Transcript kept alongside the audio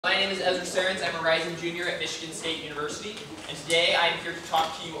My name is Ezra Serrins. I'm a rising junior at Michigan State University, and today I'm here to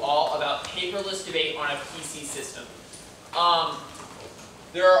talk to you all about paperless debate on a PC system.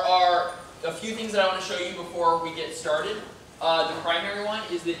 There are a few things that I want to show you before we get started. The primary one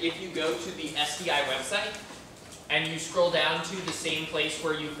is that if you go to the SDI website and you scroll down to the same place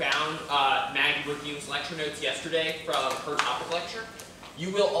where you found Maggie Berthium's lecture notes yesterday from her topic lecture,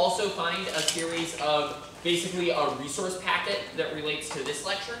 you will also find a series of basically a resource packet that relates to this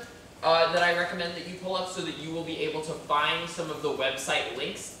lecture that I recommend that you pull up so that you will be able to find some of the website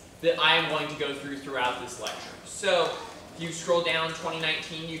links that I am going to go through throughout this lecture. So if you scroll down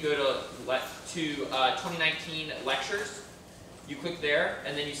 2019, you go to 2019 lectures, you click there,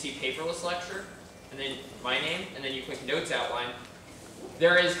 and then you see paperless lecture, and then my name, and then you click notes outline.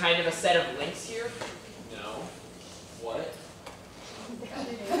 There is kind of a set of links here. No. What?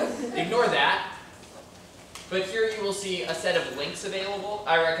 Ignore that. But here you will see a set of links available.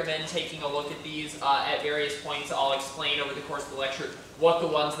 I recommend taking a look at these at various points. I'll explain over the course of the lecture what the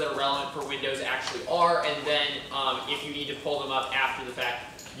ones that are relevant for Windows actually are, and then if you need to pull them up after the fact,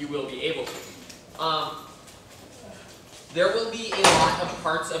 you will be able to. There will be a lot of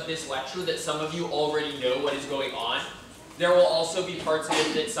parts of this lecture that some of you already know what is going on. There will also be parts of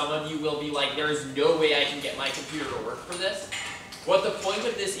it that some of you will be like, there is no way I can get my computer to work for this. What the point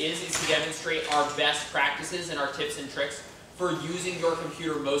of this is to demonstrate our best practices and our tips and tricks for using your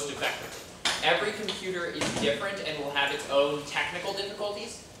computer most effectively. Every computer is different and will have its own technical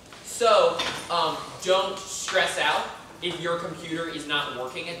difficulties. So don't stress out if your computer is not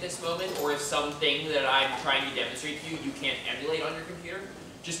working at this moment, or if something that I'm trying to demonstrate to you, you can't emulate on your computer.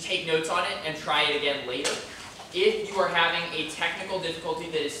 Just take notes on it and try it again later. If you are having a technical difficulty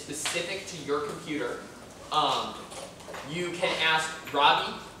that is specific to your computer, you can ask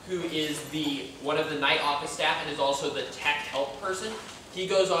Robbie, who is one of the night office staff and is also the tech help person. He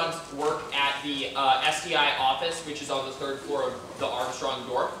goes on to work at the SDI office, which is on the 3rd floor of the Armstrong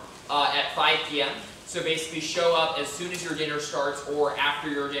dorm, at 5 p.m. So basically show up as soon as your dinner starts or after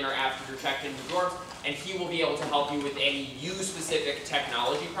your dinner, after you're checked into the dorm, and he will be able to help you with any you-specific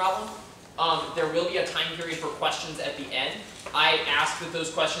technology problem. There will be a time period for questions at the end. I ask that those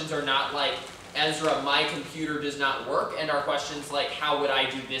questions are not like, Ezra, my computer does not work, and are questions like, how would I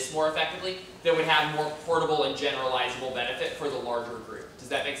do this more effectively, that would have more portable and generalizable benefit for the larger group. Does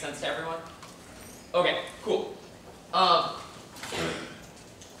that make sense to everyone? Okay, cool. Alright,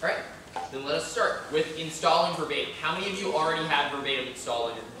 then let us start with installing Verbatim. How many of you already have Verbatim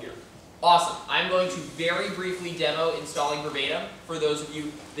installed on your computer? Awesome. I'm going to very briefly demo installing Verbatim for those of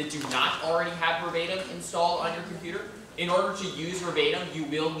you that do not already have Verbatim installed on your computer. In order to use Verbatim, you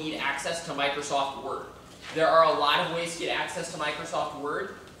will need access to Microsoft Word. There are a lot of ways to get access to Microsoft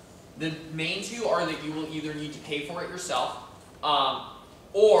Word. The main two are that you will either need to pay for it yourself,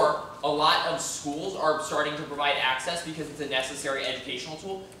 or a lot of schools are starting to provide access because it's a necessary educational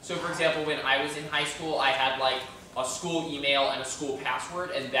tool. So for example, when I was in high school, I had like a school email and a school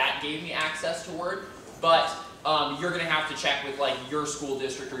password, and that gave me access to Word. But you're going to have to check with like your school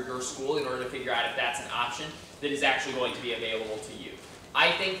district or your school in order to figure out if that's an option that is actually going to be available to you.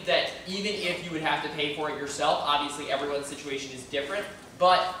 I think that even if you would have to pay for it yourself, obviously everyone's situation is different,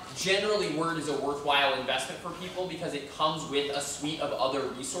 but generally Word is a worthwhile investment for people because it comes with a suite of other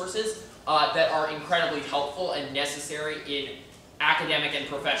resources that are incredibly helpful and necessary in academic and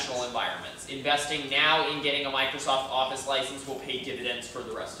professional environments. Investing now in getting a Microsoft Office license will pay dividends for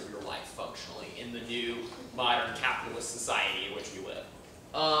the rest of your life, functionally, in the new modern capitalist society in which we live.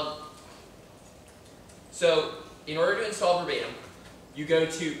 So, in order to install Verbatim, you go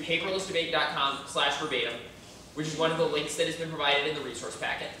to paperlessdebate.com/verbatim, which is one of the links that has been provided in the resource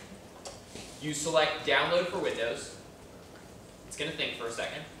packet. You select Download for Windows. It's going to think for a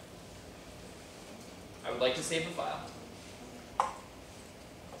second. I would like to save the file.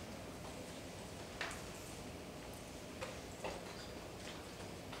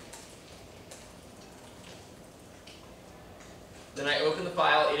 Then I open the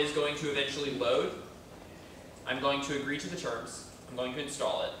file. It is going to eventually load. I'm going to agree to the terms. I'm going to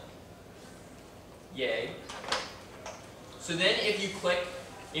install it. Yay. So then if you click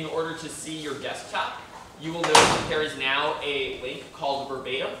in order to see your desktop, you will notice that there is now a link called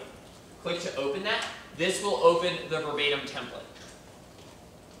Verbatim. Click to open that. This will open the Verbatim template.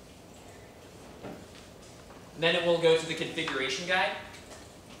 Then it will go to the configuration guide.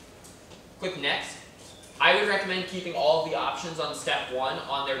 Click Next. I would recommend keeping all of the options on step 1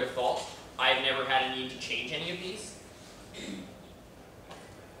 on their default. I've never had a need to change any of these.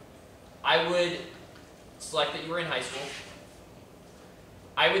 I would select that you were in high school.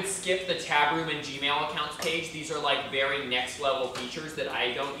 I would skip the tab room and Gmail accounts page. These are like very next level features that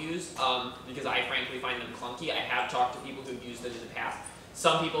I don't use because I frankly find them clunky. I have talked to people who've used them in the past.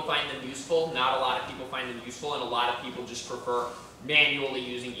 Some people find them useful, not a lot of people find them useful, and a lot of people just prefer manually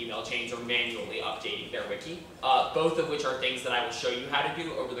using email chains or manually updating their wiki, both of which are things that I will show you how to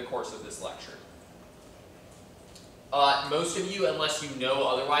do over the course of this lecture. Most of you, unless you know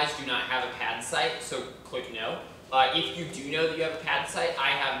otherwise, do not have a pad site, so click no. If you do know that you have a pad site, I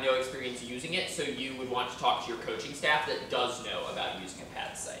have no experience using it, so you would want to talk to your coaching staff that does know about using a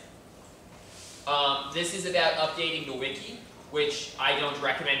pad site. This is about updating the wiki, which I don't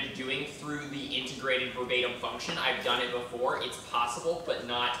recommend doing through the integrated verbatim function. I've done it before. It's possible, but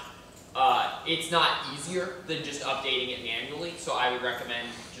not. It's not easier than just updating it manually, so I would recommend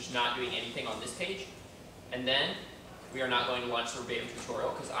just not doing anything on this page. And then we are not going to launch the verbatim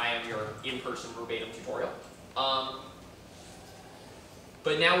tutorial because I am your in-person verbatim tutorial.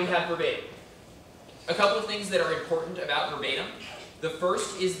 But now we have verbatim. A couple of things that are important about verbatim. The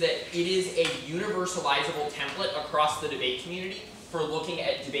first is that it is a universalizable template across the debate community for looking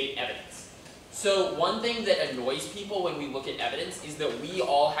at debate evidence. So one thing that annoys people when we look at evidence is that we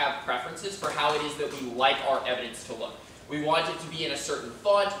all have preferences for how it is that we like our evidence to look. We want it to be in a certain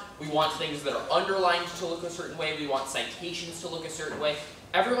font, we want things that are underlined to look a certain way, we want citations to look a certain way.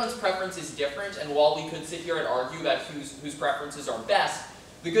 Everyone's preference is different, and while we could sit here and argue about whose preferences are best,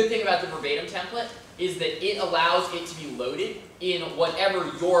 the good thing about the verbatim template is that it allows it to be loaded in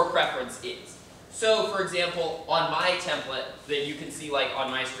whatever your preference is. So, for example, on my template that you can see like on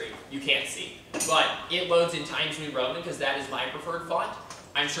my screen, you can't see, but it loads in Times New Roman because that is my preferred font.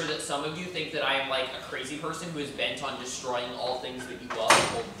 I'm sure that some of you think that I am like a crazy person who is bent on destroying all things that you love and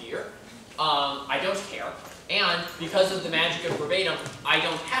hold dear. I don't care. And because of the magic of verbatim, I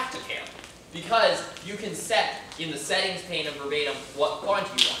don't have to care. Because you can set in the settings pane of verbatim what font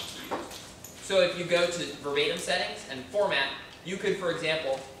you want to use. So if you go to verbatim settings and format, you could, for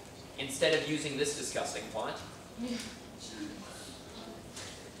example, instead of using this disgusting font,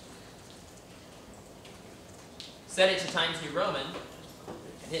 set it to Times New Roman,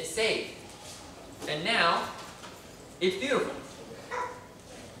 and hit save. And now, it's beautiful.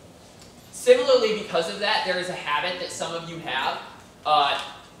 Similarly, because of that, there is a habit that some of you have.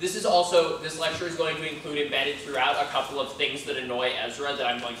 This lecture is going to include embedded throughout a couple of things that annoy Ezra that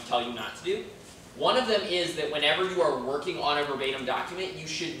I'm going to tell you not to do. One of them is that whenever you are working on a verbatim document, you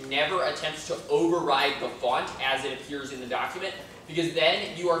should never attempt to override the font as it appears in the document, because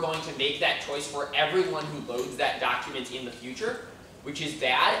then you are going to make that choice for everyone who loads that document in the future, which is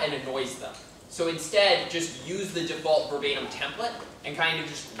bad and annoys them. So instead, just use the default verbatim template and kind of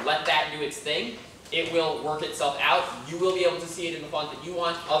just let that do its thing. It will work itself out. You will be able to see it in the font that you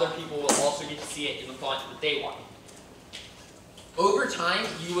want. Other people will also get to see it in the font that they want. Over time,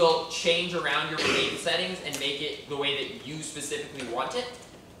 you will change around your verbatim settings and make it the way that you specifically want it.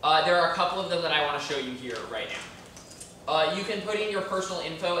 There are a couple of them that I want to show you here right now. You can put in your personal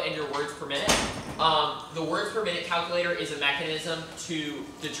info and your words per minute. The words per minute calculator is a mechanism to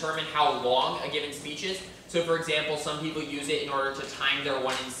determine how long a given speech is. So for example, some people use it in order to time their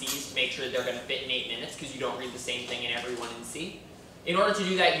 1NCs to make sure that they're going to fit in 8 minutes because you don't read the same thing in every 1NC. In order to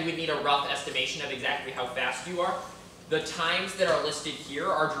do that, you would need a rough estimation of exactly how fast you are. The times that are listed here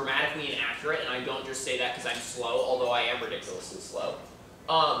are dramatically inaccurate, and I don't just say that because I'm slow, although I am ridiculously slow.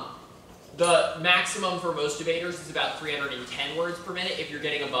 The maximum for most debaters is about 310 words per minute. If you're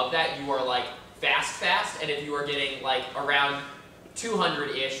getting above that, you are like fast, and if you are getting like around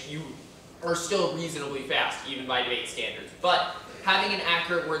 200-ish, you are still reasonably fast, even by debate standards. But having an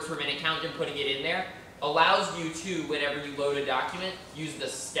accurate words per minute count and putting it in there allows you to, whenever you load a document, use the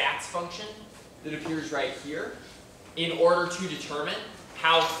stats function that appears right here in order to determine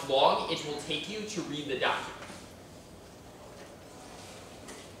how long it will take you to read the document.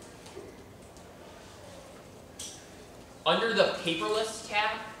 Under the Paperless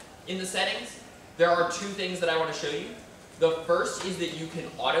tab in the settings, there are two things that I want to show you. The first is that you can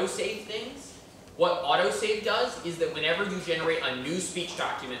autosave things. What autosave does is that whenever you generate a new speech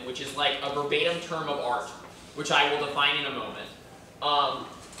document, which is like a verbatim term of art, which I will define in a moment,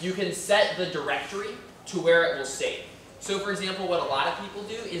 you can set the directory to where it will save. So for example, what a lot of people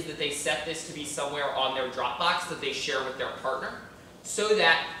do is that they set this to be somewhere on their Dropbox that they share with their partner, so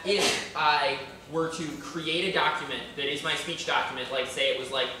that if I were to create a document that is my speech document, like say it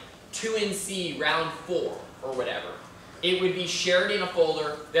was like 2NC round 4 or whatever, it would be shared in a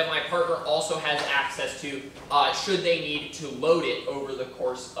folder that my partner also has access to should they need to load it over the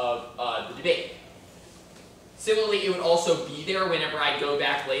course of the debate. Similarly, it would also be there whenever I go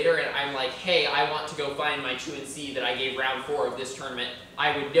back later and I'm like, hey, I want to go find my 2&C that I gave round 4 of this tournament.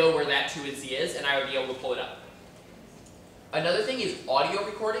 I would know where that 2&C is and I would be able to pull it up. Another thing is audio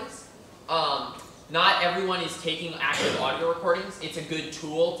recordings. Not everyone is taking active audio recordings. It's a good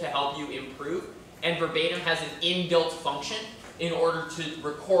tool to help you improve. And Verbatim has an inbuilt function in order to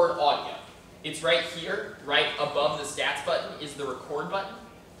record audio. It's right here, right above the stats button is the record button.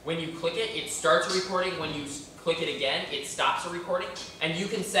 When you click it, it starts a recording. When you click it again, it stops a recording. And you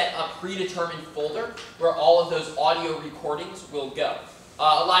can set a predetermined folder where all of those audio recordings will go.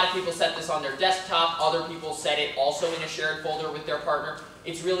 A lot of people set this on their desktop. Other people set it also in a shared folder with their partner.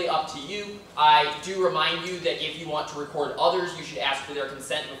 It's really up to you. I do remind you that if you want to record others, you should ask for their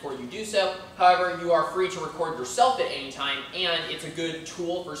consent before you do so. However, you are free to record yourself at any time, and it's a good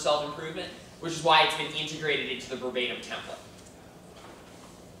tool for self-improvement, which is why it's been integrated into the Verbatim template.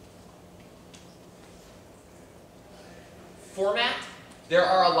 Format. There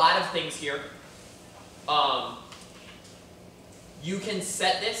are a lot of things here. You can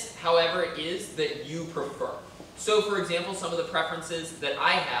set this however it is that you prefer. So for example, some of the preferences that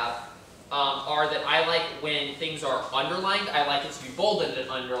I have are that I like when things are underlined, I like it to be bolded and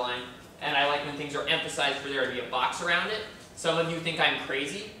underlined, and I like when things are emphasized for there to be a box around it. Some of you think I'm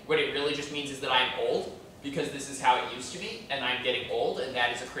crazy. What it really just means is that I'm old, because this is how it used to be, and I'm getting old, and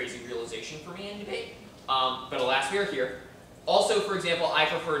that is a crazy realization for me in debate. But alas, we are here. Also, for example, I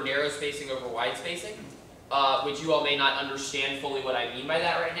prefer narrow spacing over wide spacing. Which you all may not understand fully what I mean by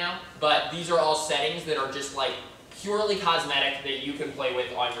that right now, but these are all settings that are just like purely cosmetic that you can play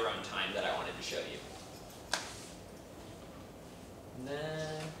with on your own time that I wanted to show you. And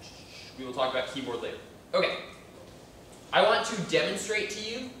then we will talk about keyboard later. Okay, I want to demonstrate to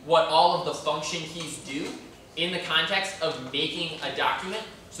you what all of the function keys do in the context of making a document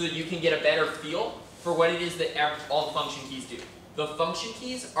so that you can get a better feel for what it is that all the function keys do. The function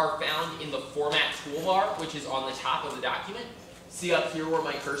keys are found in the format toolbar, which is on the top of the document. See up here where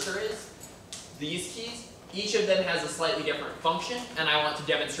my cursor is? These keys, each of them has a slightly different function, and I want to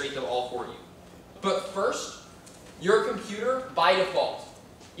demonstrate them all for you. But first, your computer, by default,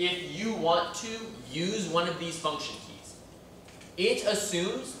 if you want to use one of these function keys, it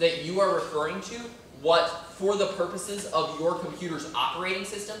assumes that you are referring to what, for the purposes of your computer's operating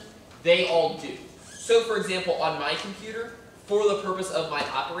system, they all do. So for example, on my computer, for the purpose of my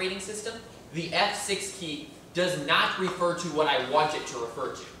operating system, the F6 key does not refer to what I want it to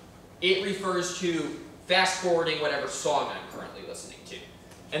refer to. It refers to fast forwarding whatever song I'm currently listening to.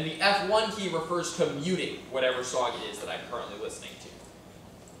 And the F1 key refers to muting whatever song it is that I'm currently listening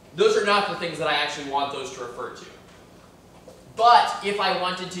to. Those are not the things that I actually want those to refer to. But if I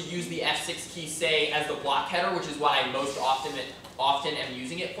wanted to use the F6 key, say, as the block header, which is what I most often am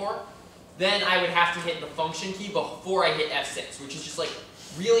using it for, then I would have to hit the function key before I hit F6, which is just like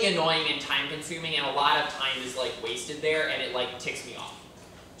really annoying and time consuming, and a lot of time is like wasted there, and it like ticks me off.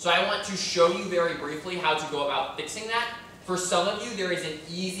 So I want to show you very briefly how to go about fixing that. For some of you, there is an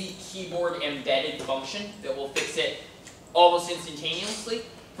easy keyboard embedded function that will fix it almost instantaneously.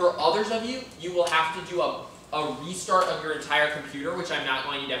 For others of you, you will have to do a restart of your entire computer, which I'm not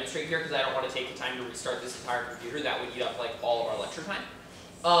going to demonstrate here because I don't want to take the time to restart this entire computer. That would eat up like all of our lecture time.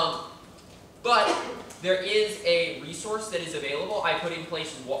 But there is a resource that is available. I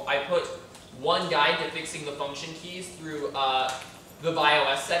put one guide to fixing the function keys through the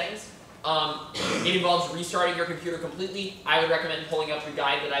BIOS settings. It involves restarting your computer completely. I would recommend pulling up the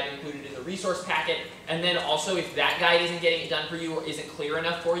guide that I've included in the resource packet. And then also, if that guide isn't getting it done for you or isn't clear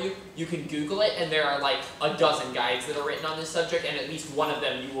enough for you, you can Google it, and there are like a dozen guides that are written on this subject, and at least one of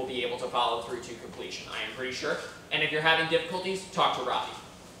them you will be able to follow through to completion, I am pretty sure. And if you're having difficulties, talk to Robbie.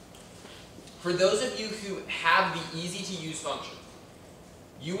 For those of you who have the easy-to-use function,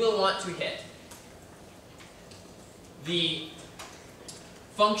 you will want to hit the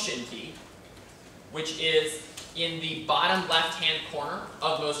function key, which is in the bottom left-hand corner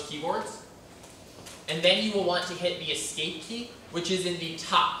of most keyboards. And then you will want to hit the escape key, which is in the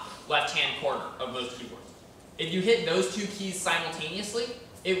top left-hand corner of most keyboards. If you hit those two keys simultaneously,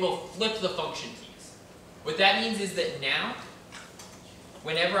 it will flip the function keys. What that means is that now,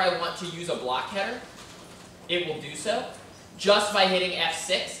 whenever I want to use a block header, it will do so just by hitting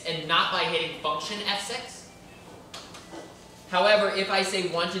F6 and not by hitting function F6. However, if I say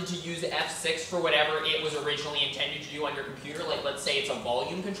wanted to use F6 for whatever it was originally intended to do on your computer, like let's say it's a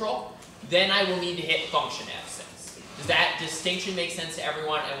volume control, then I will need to hit function F6. Does that distinction make sense to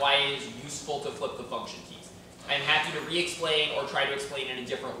everyone, and why it is useful to flip the function keys? I'm happy to re-explain or try to explain in a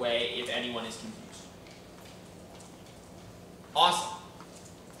different way if anyone is confused. Awesome.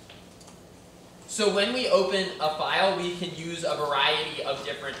 So when we open a file, we can use a variety of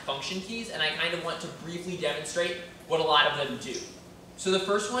different function keys, and I kind of want to briefly demonstrate what a lot of them do. So the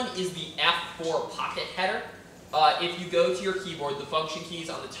first one is the F4 pocket header. If you go to your keyboard, the function keys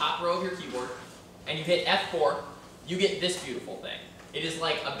on the top row of your keyboard, and you hit F4, you get this beautiful thing. It is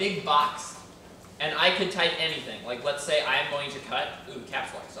like a big box, and I could type anything. Like, let's say I'm going to cut,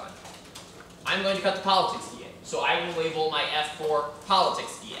 caps lock's on. I'm going to cut the politics DA. So I will label my F4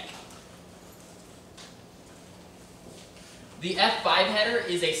 politics DA. The F5 header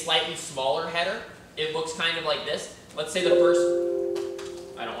is a slightly smaller header. It looks kind of like this. Let's say the first,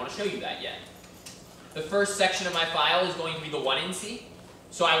 I don't want to show you that yet. The first section of my file is going to be the 1NC.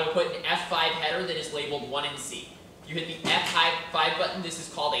 So I will put an F5 header that is labeled 1NC. You hit the F5 button. This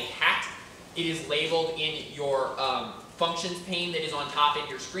is called a hat. It is labeled in your functions pane that is on top in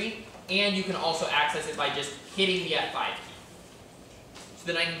your screen. And you can also access it by just hitting the F5 key. So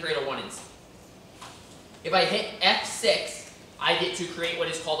then I can create a 1NC. If I hit F6, I get to create what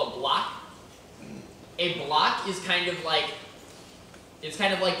is called a block. A block is kind of like, it's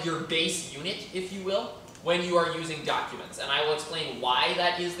kind of like your base unit, if you will, when you are using documents. And I will explain why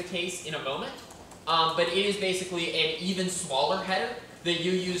that is the case in a moment. But it is basically an even smaller header that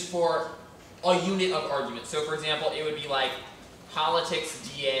you use for a unit of argument. So for example, it would be like politics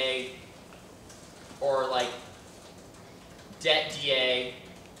DA or like debt DA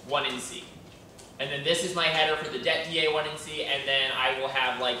 1NC. And then this is my header for the debt DA 1NC, and then I will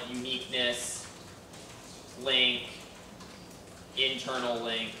have like uniqueness, link, internal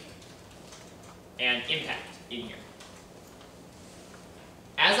link, and impact in here.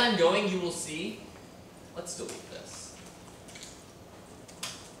 As I'm going, you will see, let's delete this.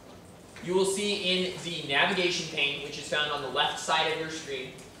 You will see in the navigation pane, which is found on the left side of your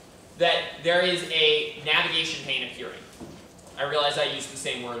screen, that there is a navigation pane appearing. I realize I used the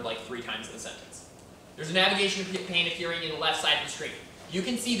same word like 3 times in the sentence. There's a navigation pane appearing in the left side of the screen. You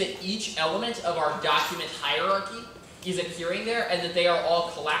can see that each element of our document hierarchy is appearing there and that they are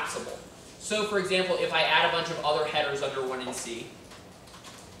all collapsible. So for example, if I add a bunch of other headers under 1NC,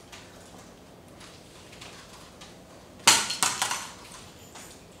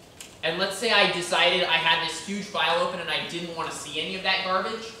 and let's say I decided I had this huge file open and I didn't want to see any of that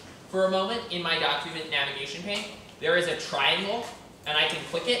garbage for a moment in my document navigation pane, there is a triangle, and I can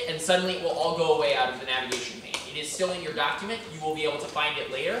click it, and suddenly it will all go away out of the navigation pane. It is still in your document. You will be able to find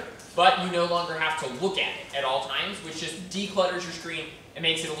it later, but you no longer have to look at it at all times, which just declutters your screen and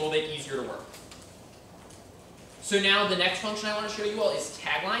makes it a little bit easier to work. So now the next function I want to show you all is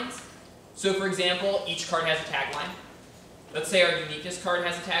taglines. So for example, each card has a tagline. Let's say our uniqueness card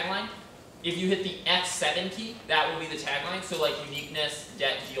has a tagline. If you hit the F7 key, that will be the tagline. So like uniqueness,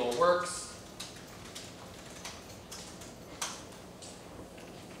 debt deal works.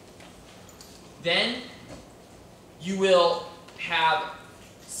 Then you will have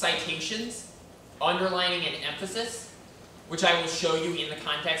citations, underlining and emphasis, which I will show you in the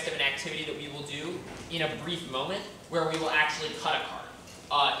context of an activity that we will do in a brief moment, where we will actually cut a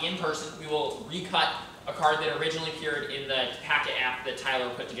card. In person, we will recut a card that originally appeared in the packet app that Tyler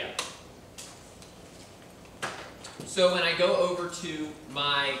put together. So when I go over to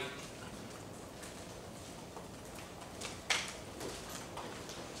my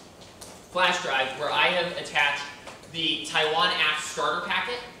flash drive, where I have attached the Taiwan app starter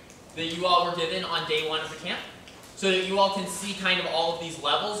packet that you all were given on day 1 of the camp, so that you all can see kind of all of these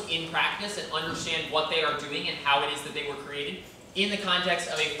levels in practice and understand what they are doing and how it is that they were created in the context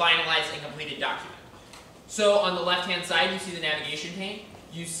of a finalized and completed document. So on the left-hand side, you see the navigation pane.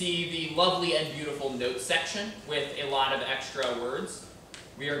 You see the lovely and beautiful notes section with a lot of extra words.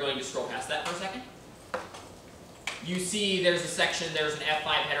 We are going to scroll past that for a second. You see there's a section, there's an F5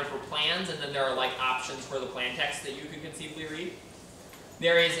 header for plans, and then there are like options for the plan text that you could conceivably read.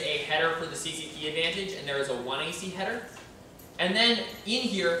 There is a header for the CCP advantage, and there is a 1AC header. And then in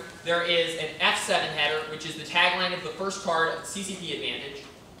here, there is an F7 header, which is the tagline of the first card of the CCP advantage.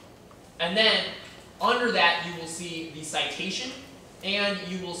 And then under that, you will see the citation, and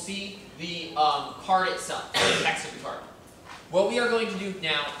you will see the card itself, the text of the card. What we are going to do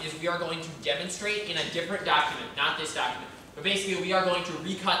now is we are going to demonstrate in a different document, not this document, but basically we are going to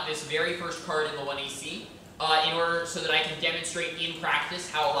recut this very first card in the 1AC in order so that I can demonstrate in practice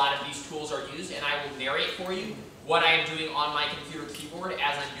how a lot of these tools are used, and I will narrate for you what I am doing on my computer keyboard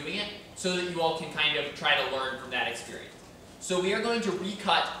as I'm doing it, so that you all can kind of try to learn from that experience. So we are going to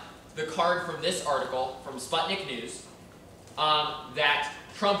recut the card from this article from Sputnik News that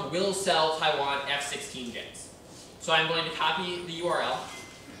Trump will sell Taiwan F-16 jets. So I'm going to copy the URL.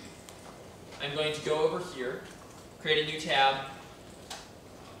 I'm going to go over here, create a new tab.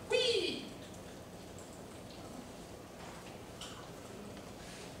 Whee!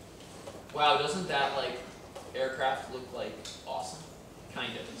 Wow, doesn't that, like, aircraft look, like, awesome?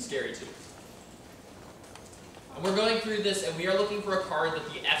 Kind of. Scary, too. And we're going through this, and we are looking for a card that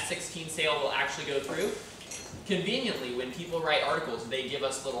the F-16 sale will actually go through. Conveniently, when people write articles, they give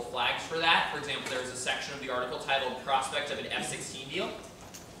us little flags for that. For example, there's a section of the article titled Prospect of an F-16 Deal.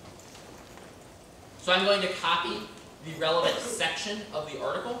 So I'm going to copy the relevant section of the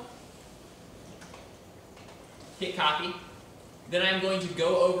article, hit copy, then I'm going to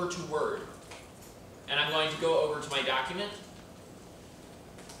go over to Word, and I'm going to go over to my document,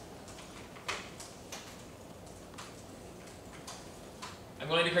 I'm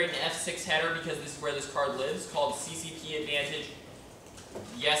going to create an F6 header because this is where this card lives, called CCP Advantage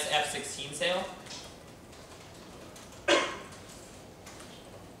Yes F16 Sale.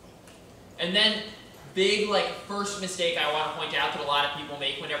 And then, big, like, first mistake I want to point out that a lot of people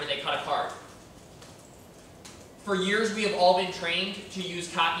make whenever they cut a card. For years, we have all been trained to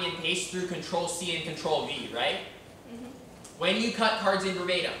use copy and paste through Control-C and Control-V, right? Mm-hmm. When you cut cards in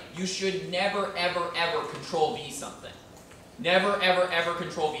verbatim, you should never, ever, ever Control-V something. Never, ever, ever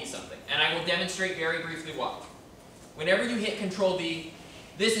Control-V something. And I will demonstrate very briefly why. Whenever you hit Control-V,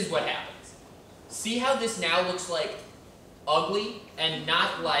 this is what happens. See how this now looks like ugly and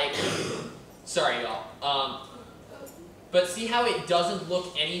not like... Sorry, y'all. But see how it doesn't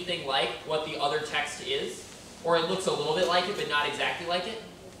look anything like what the other text is? Or it looks a little bit like it, but not exactly like it?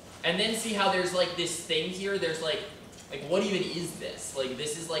 And then see how there's like this thing here, there's like what even is this? Like,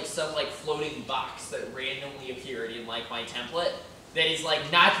 this is like some like floating box that randomly appeared in like my template that is like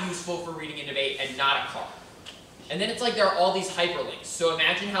not useful for reading a debate and not a card. And then it's like there are all these hyperlinks. So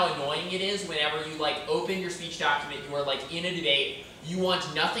imagine how annoying it is whenever you like open your speech document, you are like in a debate, you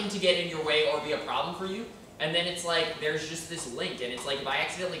want nothing to get in your way or be a problem for you, and then it's like there's just this link, and it's like if I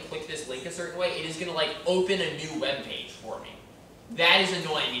accidentally click this link a certain way, it is gonna like open a new web page for me. That is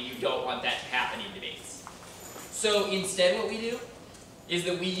annoying, and you don't want that to happen in debates. So instead what we do is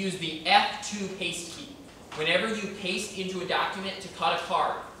that we use the F2 paste key. Whenever you paste into a document to cut a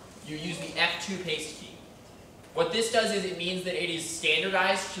card, you use the F2 paste key. What this does is it means that it is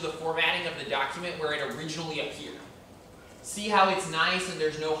standardized to the formatting of the document where it originally appeared. See how it's nice and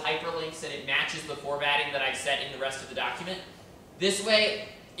there's no hyperlinks and it matches the formatting that I've set in the rest of the document? This way,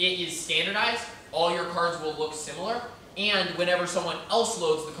 it is standardized, all your cards will look similar, and whenever someone else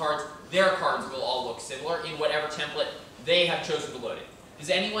loads the cards, their cards will all look similar in whatever template they have chosen to load it. Does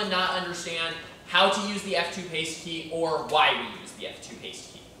anyone not understand how to use the F2 paste key or why we use the F2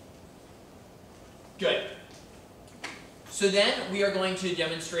 paste key? Good. So then we are going to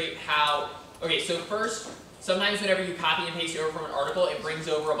demonstrate how, okay, so first, sometimes whenever you copy and paste over from an article, it brings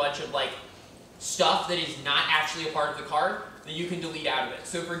over a bunch of like stuff that is not actually a part of the card that you can delete out of it.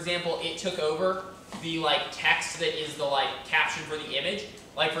 So for example, it took over the like text that is the like caption for the image.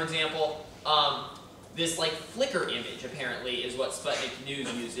 Like for example, this like Flickr image apparently is what Sputnik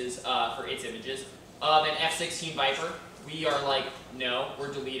News uses for its images. An F-16 Viper, we are like, no,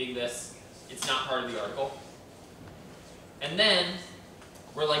 we're deleting this. It's not part of the article. And then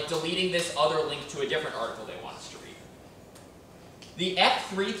we're like deleting this other link to a different article they want us to read. The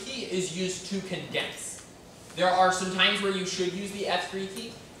F3 key is used to condense. There are some times where you should use the F3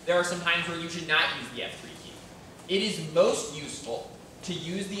 key. There are some times where you should not use the F3 key. It is most useful to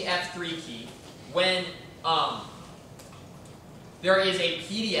use the F3 key when there is a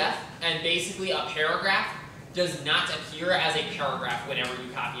PDF and basically a paragraph does not appear as a paragraph whenever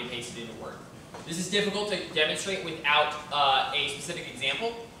you copy and paste it into Word. This is difficult to demonstrate without a specific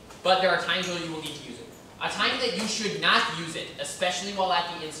example, but there are times when you will need to use it. A time that you should not use it, especially while at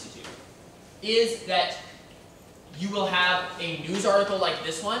the Institute, is that you will have a news article like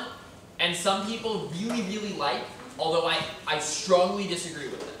this one, and some people really, really like, although I strongly disagree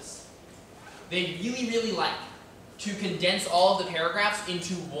with this, they really, really like to condense all of the paragraphs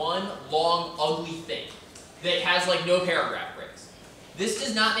into one long, ugly thing that has like no paragraph breaks. This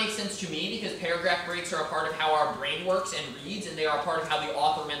does not make sense to me because paragraph breaks are a part of how our brain works and reads, and they are a part of how the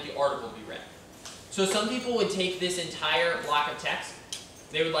author meant the article be read. So some people would take this entire block of text,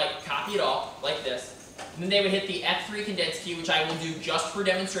 they would like copy it all, like this, and then they would hit the F3 condense key, which I will do just for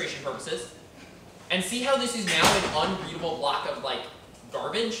demonstration purposes, and see how this is now an unreadable block of like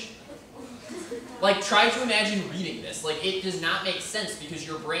garbage? Like, try to imagine reading this. Like, it does not make sense because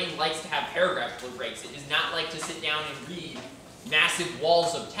your brain likes to have paragraph breaks. It does not like to sit down and read massive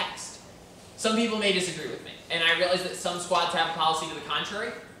walls of text. Some people may disagree with me, and I realize that some squads have a policy to the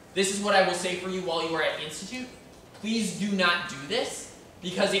contrary. This is what I will say for you while you are at Institute. Please do not do this,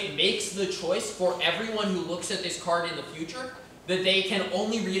 because it makes the choice for everyone who looks at this card in the future that they can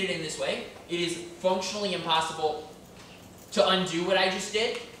only read it in this way. It is functionally impossible to undo what I just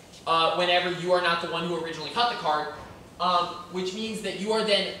did, whenever you are not the one who originally cut the card, which means that you are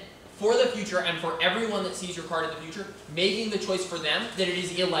then, for the future and for everyone that sees your card in the future, making the choice for them that it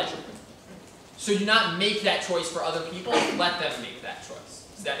is illegible. So do not make that choice for other people, let them make that choice.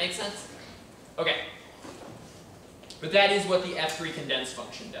 Does that make sense? Okay. But that is what the F3 condense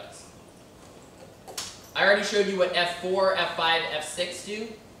function does. I already showed you what F4, F5, F6 do.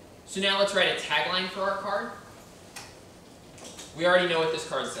 So now let's write a tagline for our card. We already know what this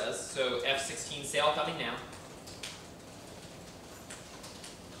card says, so F16 sale coming now.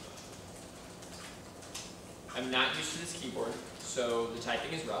 I'm not used to this keyboard, so the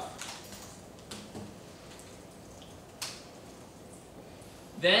typing is rough.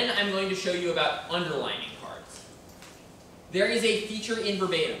 Then I'm going to show you about underlining cards. There is a feature in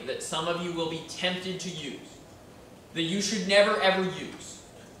verbatim that some of you will be tempted to use, that you should never ever use.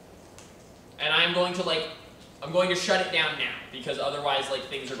 And I'm going to shut it down now, because otherwise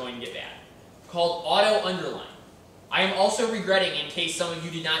things are going to get bad. Called auto underline. I am also regretting, in case some of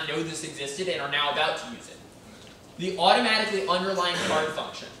you did not know this existed and are now about to use it. The automatically underline card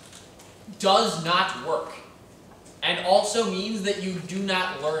function does not work, and also means that you do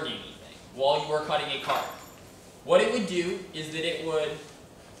not learn anything while you are cutting a card. What it would do is that it would,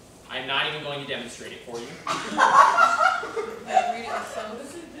 I'm not even going to demonstrate it for you.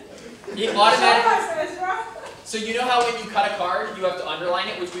 It automatically, so you know how when you cut a card, you have to underline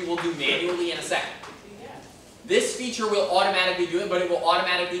it, which we will do manually in a second. This feature will automatically do it, but it will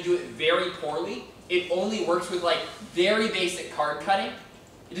automatically do it very poorly. It only works with very basic card cutting.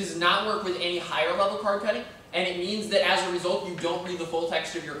 It does not work with any higher level card cutting, and it means that as a result you don't read the full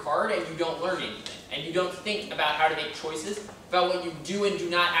text of your card and you don't learn anything. And you don't think about how to make choices about what you do and do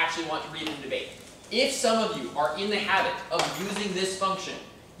not actually want to read in debate. If some of you are in the habit of using this function,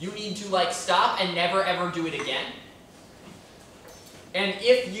 you need to stop and never ever do it again. And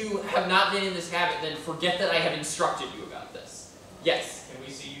if you have not been in this habit, then forget that I have instructed you about this. Yes? Can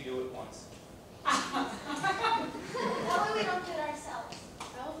we see you do it once? That way we don't do it ourselves.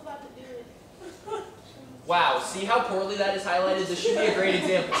 I was about to do it. Wow, see how poorly that is highlighted? This should be a great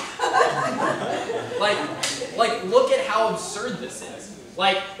example. Look at how absurd this is.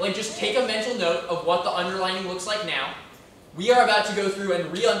 Just take a mental note of what the underlining looks like now. We are about to go through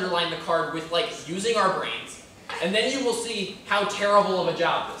and re-underline the card with, using our brains. And then you will see how terrible of a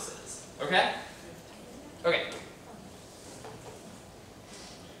job this is. Okay? Okay.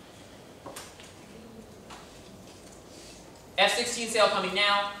 F16 sale coming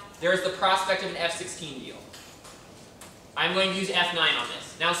now. There is the prospect of an F16 deal. I'm going to use F9 on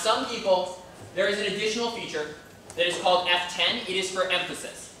this. Now some people, there is an additional feature that is called F10. It is for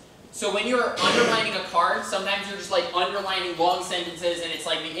emphasis. So when you're underlining a card, sometimes you're just underlining long sentences and it's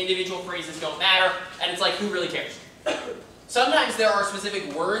the individual phrases don't matter and it's who really cares? Sometimes there are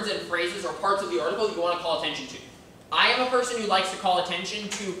specific words and phrases or parts of the article that you want to call attention to. I am a person who likes to call attention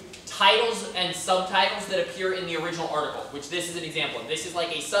to titles and subtitles that appear in the original article, which this is an example of. This is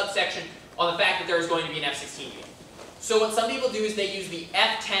a subsection on the fact that there is going to be an F16 deal. So what some people do is they use the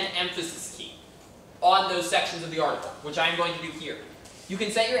F10 emphasis key on those sections of the article, which I'm going to do here. You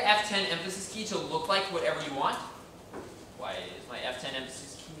can set your F10 emphasis key to look like whatever you want. Why is my F10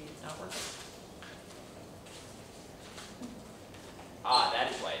 emphasis key not working? Ah,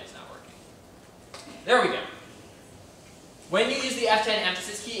 that is why it is not working. There we go. When you use the F10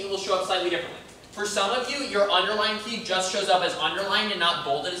 emphasis key, it will show up slightly differently. For some of you, your underline key just shows up as underlined and not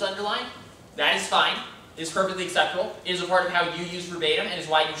bolded as underlined. That is fine. It is perfectly acceptable. It is a part of how you use verbatim and is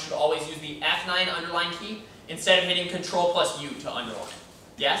why you should always use the F9 underline key instead of hitting Control plus U to underline.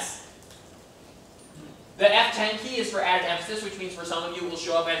 Yes? The F10 key is for added emphasis, which means for some of you it will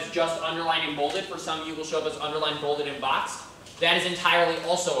show up as just underlined and bolded. For some of you it will show up as underlined, bolded, and boxed. That is entirely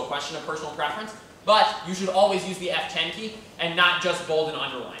also a question of personal preference. But you should always use the F10 key and not just bold and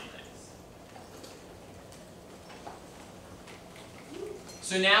underline things.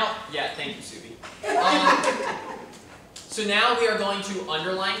 So now, yeah, thank you, Subi. So now we are going to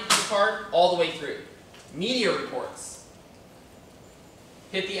underline the card all the way through. Media reports.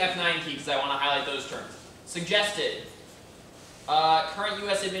 Hit the F9 key because I want to highlight those terms. Suggested. Current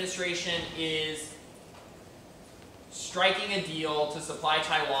U.S. administration is striking a deal to supply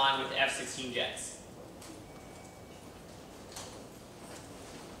Taiwan with F-16 jets.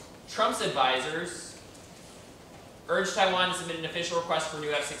 Trump's advisors urged Taiwan to submit an official request for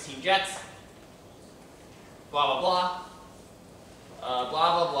new F-16 jets. Blah, blah, blah. Blah,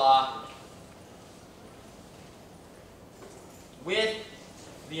 blah, blah. With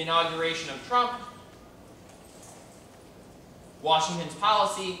the inauguration of Trump, Washington's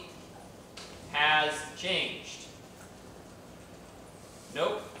policy has changed.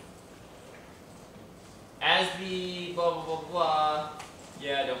 Nope. as the blah, blah, blah, blah,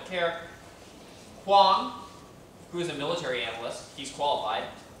 yeah, I don't care. Huang, who is a military analyst, he's qualified,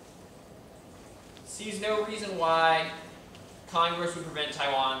 sees no reason why Congress would prevent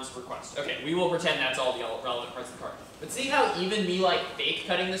Taiwan's request. Okay, we will pretend that's all the relevant parts of the card. But see how even me like fake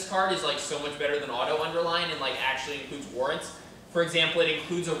cutting this card is like so much better than auto underline and like actually includes warrants? For example, it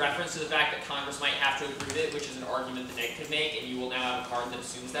includes a reference to the fact that Congress might have to approve it, which is an argument that Nick could make, and you will now have a card that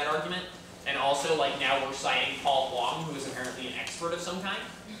assumes that argument. And also, like, now we're citing Paul Huang, who is apparently an expert of some kind.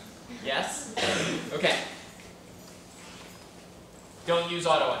 Yes? Okay. Don't use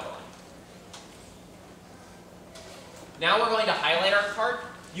auto underline. Now we're going to highlight our card.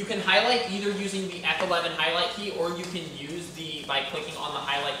 You can highlight either using the F11 highlight key, or you can use by clicking on the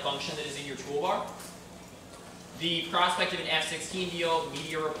highlight function that is in your toolbar. The prospect of an F-16 deal,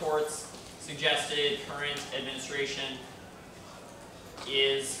 media reports, suggested, current administration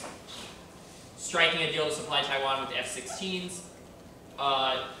is striking a deal to supply Taiwan with F-16s.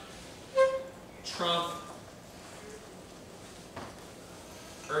 Trump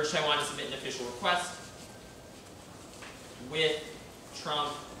urged Taiwan to submit an official request. With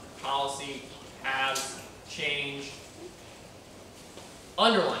Trump, policy has changed.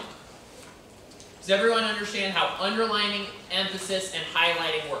 Underline. Does everyone understand how underlining, emphasis, and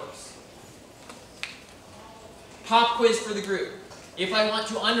highlighting works? Pop quiz for the group. If I want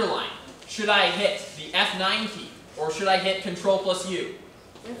to underline, should I hit the F9 key, or should I hit Control plus U?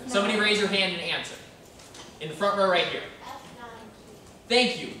 Somebody raise your hand and answer. In the front row right here. F9 key.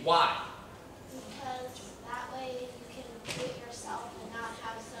 Thank you. Why? Because that way you can do it yourself and not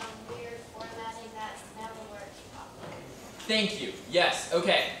have some weird formatting that never works properly. Thank you. Yes.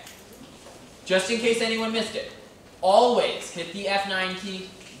 Okay. Just in case anyone missed it, always hit the F9 key,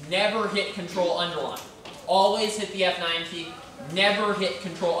 never hit Control underline. Always hit the F9 key, never hit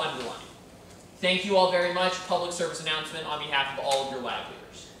Control underline. Thank you all very much. Public service announcement on behalf of all of your lab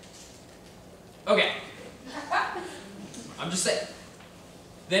leaders. Okay. I'm just saying.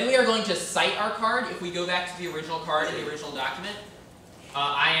 Then we are going to cite our card. If we go back to the original card in the original document,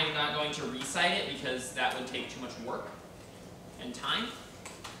 I am not going to recite it because that would take too much work and time.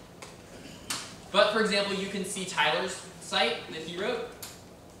 But for example, you can see Tyler's cite that he wrote.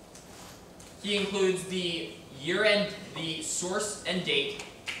 He includes the year and the source and date.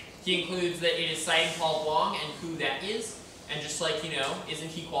 He includes that it is citing Paul Huang and who that is. And just like, you know, isn't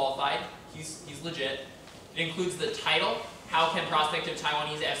he qualified? He's legit. It includes the title, how can prospective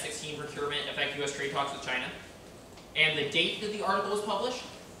Taiwanese F-16 procurement affect U.S. trade talks with China? And the date that the article was published,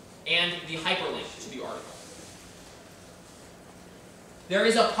 and the hyperlink to the article. There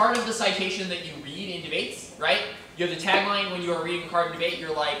is a part of the citation that you read in debates, right? You have the tagline when you are reading a card in debate,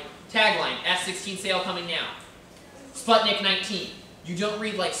 you're like, tagline, F-16 sale coming now. Sputnik 19. You don't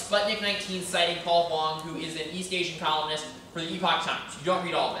read like Sputnik 19 citing Paul Huang, who is an East Asian columnist for the Epoch Times. You don't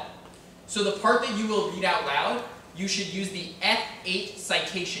read all of that. So the part that you will read out loud, you should use the F8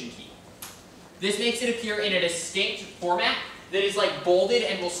 citation key. This makes it appear in a distinct format that is like bolded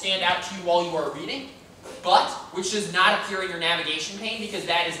and will stand out to you while you are reading, but which does not appear in your navigation pane because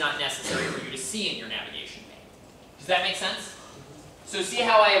that is not necessary for you to see in your navigation pane. Does that make sense? So see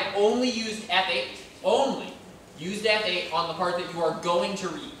how I have only used F8? Only used F8 on the part that you are going to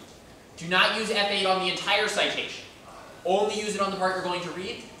read. Do not use F8 on the entire citation. Only use it on the part you're going to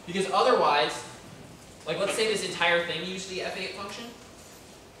read, because otherwise, like let's say this entire thing used the F8 function.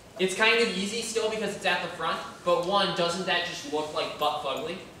 It's kind of easy still because it's at the front, but one, doesn't that just look like butt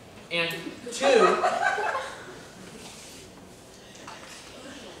fugly? And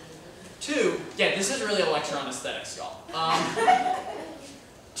two, yeah, this is really a lecture on aesthetics, y'all.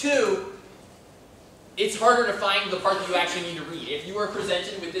 Two, it's harder to find the part that you actually need to read. If you were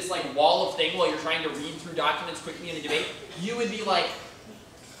presented with this like wall of thing while you're trying to read through documents quickly in a debate, you would be like,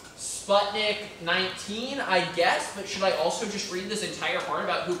 Sputnik 19, I guess, but should I also just read this entire part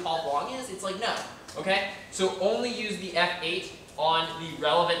about who Paul Huang is? It's like, no. Okay? So only use the F8 on the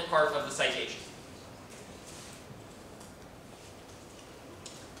relevant part of the citation.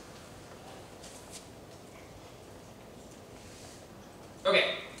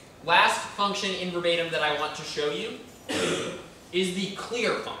 Okay, last function in verbatim that I want to show you is the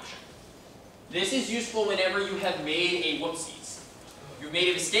clear function. This is useful whenever you have made a whoopsies. You've made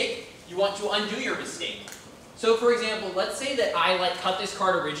a mistake, you want to undo your mistake. So for example, let's say that I like cut this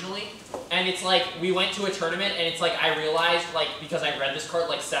card originally, and it's like we went to a tournament and it's like I realized, like because I read this card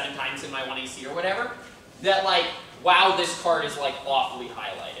like 7 times in my 1AC or whatever, that like, wow, this card is like awfully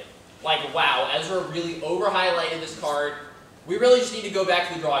highlighted. Like, wow, Ezra really over-highlighted this card. We really just need to go back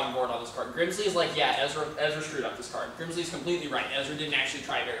to the drawing board on this card. Grimsley is like, yeah, Ezra screwed up this card. Grimsley's completely right. Ezra didn't actually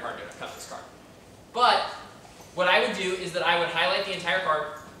try very hard to cut this card. But what I would do is that I would highlight the entire card,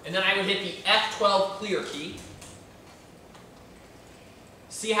 and then I would hit the F12 clear key.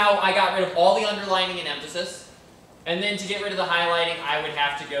 See how I got rid of all the underlining and emphasis? And then to get rid of the highlighting, I would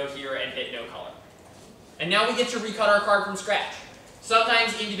have to go here and hit no color. And now we get to recut our card from scratch.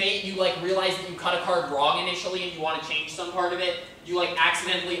 Sometimes in debate, you realize that you cut a card wrong initially and you want to change some part of it. You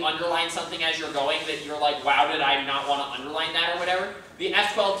accidentally underline something as you're going that you're like, wow, did I not want to underline that or whatever? The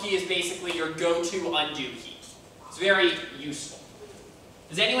F12 key is basically your go-to undo key. It's very useful.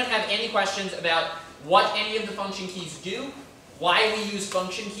 Does anyone have any questions about what any of the function keys do? Why we use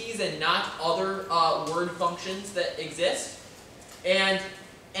function keys and not other word functions that exist? And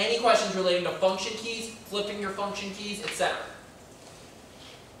any questions relating to function keys, flipping your function keys, etc.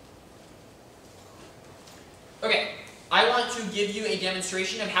 Okay, I want to give you a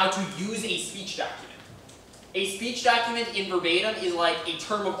demonstration of how to use a speech document. A speech document in verbatim is like a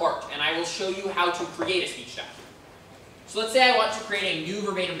term of art, and I will show you how to create a speech document. So let's say I want to create a new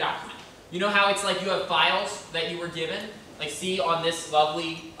verbatim document. You know how it's like you have files that you were given? Like see on this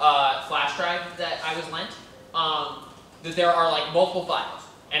lovely flash drive that I was lent, that there are like multiple files.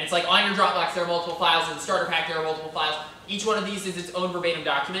 And it's like on your Dropbox there are multiple files, in the starter pack there are multiple files. Each one of these is its own verbatim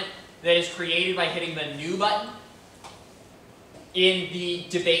document that is created by hitting the new button in the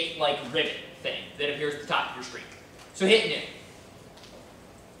debate ribbon thing that appears at the top of your screen. So hit new.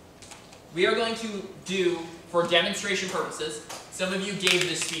 We are going to do, for demonstration purposes, some of you gave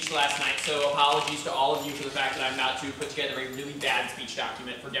this speech last night, so apologies to all of you for the fact that I'm about to put together a really bad speech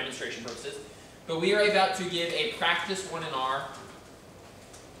document for demonstration purposes. But we are about to give a practice 1R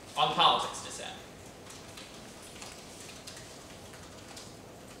on politics dissent.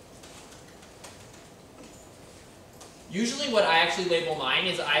 Usually what I actually label mine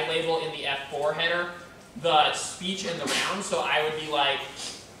is I label in the F4 header the speech and the round, so I would be like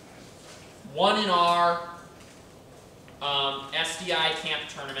 1R, SDI camp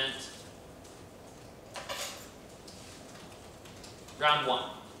tournament, round 1.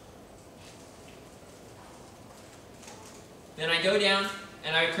 Then I go down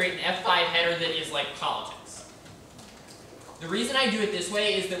and I would create an F5 header that is like politics. The reason I do it this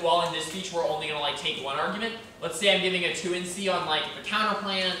way is that while in this speech we're only going to take one argument, let's say I'm giving a 2 and C on the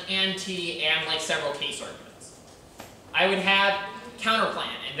counterplan and T and several case arguments. I would have counterplan,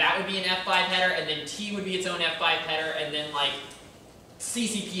 and that would be an F5 header, and then T would be its own F5 header, and then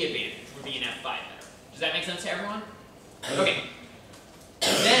CCP advantage would be an F5 header. Does that make sense to everyone? Okay.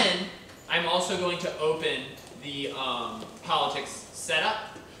 Then I'm also going to open the politics setup.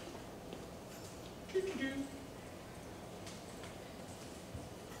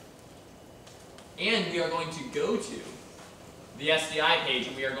 And we are going to go to the SDI page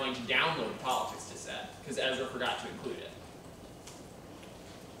and we are going to download politics to set because Ezra forgot to include it.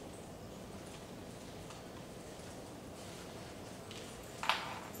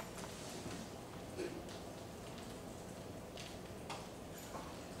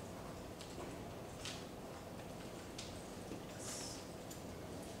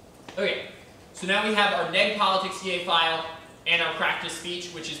 Okay, so now we have our neg politics DA file and our practice speech,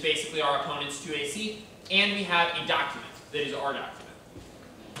 which is basically our opponent's 2AC, and we have a document that is our document.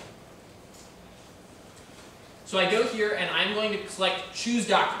 So I go here and I'm going to select choose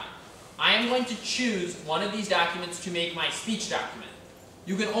document. I am going to choose one of these documents to make my speech document.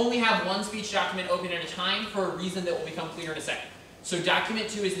 You can only have one speech document open at a time for a reason that will become clear in a second. So document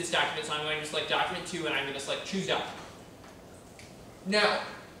 2 is this document, so I'm going to select document 2 and I'm going to select choose document. Now,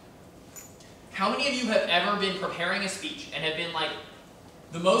 how many of you have ever been preparing a speech and have been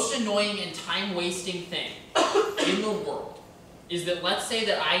the most annoying and time-wasting thing in the world is that let's say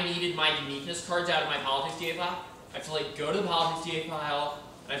that I needed my uniqueness cards out of my politics DA file. I have to go to the politics DA file,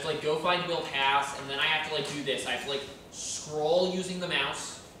 and I have to go find will pass, and then I have to do this. I have to scroll using the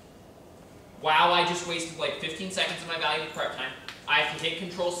mouse. Wow, I just wasted 15 seconds of my valuable prep time. I have to hit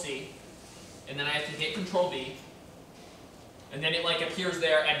Control C, and then I have to hit Control V. And then it appears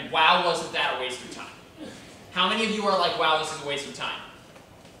there, and wow, wasn't that a waste of time? How many of you are wow, this is a waste of time?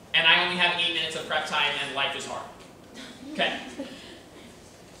 And I only have 8 minutes of prep time, and life is hard. Okay.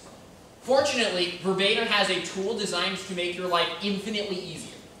 Fortunately, Verbatim has a tool designed to make your life infinitely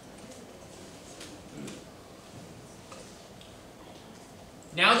easier.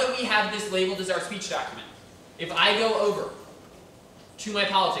 Now that we have this labeled as our speech document, if I go over to my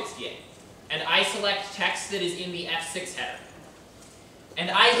politics DA, and I select text that is in the F6 header, and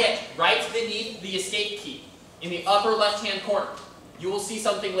I hit right beneath the escape key in the upper left-hand corner, you will see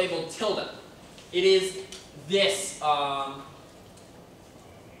something labeled tilde. It is this.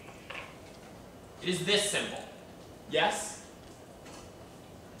 It is this symbol. Yes?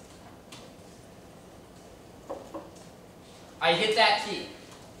 I hit that key.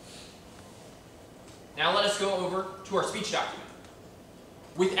 Now let us go over to our speech document.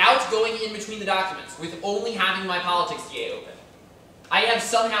 Without going in between the documents, with only having my politics DA open, I have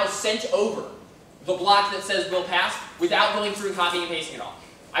somehow sent over the block that says will pass without going through copying and pasting it all.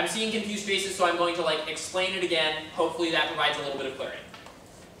 I'm seeing confused faces, so I'm going to explain it again. Hopefully that provides a little bit of clarity.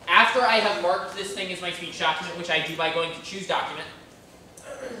 After I have marked this thing as my speech document, which I do by going to choose document,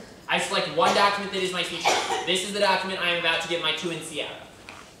 I select one document that is my speech document. This is the document I am about to get my 2NC out of.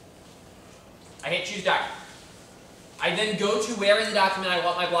 I hit choose document. I then go to where in the document I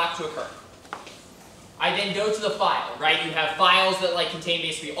want my block to occur. I then go to the file, right? You have files that contain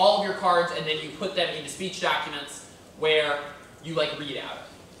basically all of your cards, and then you put them into speech documents where you read out of.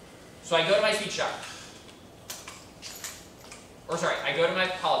 So I go to my speech document. Or sorry, I go to my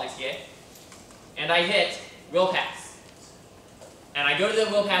politics DA, and I hit will pass. And I go to the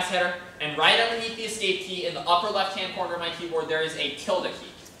will pass header, and right underneath the escape key in the upper left-hand corner of my keyboard, there is a tilde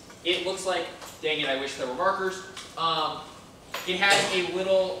key. It looks like, dang it, I wish there were markers. It has a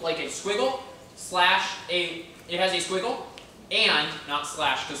little, a squiggle, it has a squiggle, and, not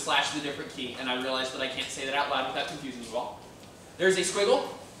slash, because slash is a different key, and I realize that I can't say that out loud without confusing you all. There's a squiggle,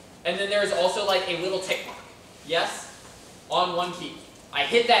 and then there's also a little tick mark. Yes? On one key. I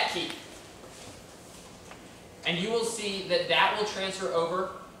hit that key. And you will see that that will transfer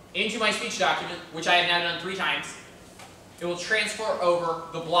over into my speech document, which I have now done 3 times. It will transfer over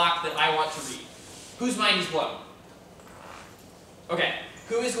the block that I want to read. Whose mind is blown? Okay.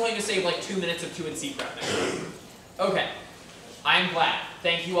 Who is going to save 2 minutes of 2NC prep next? Okay. I'm glad.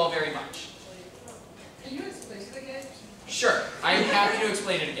 Thank you all very much. Can you explain it again? Sure. I am happy to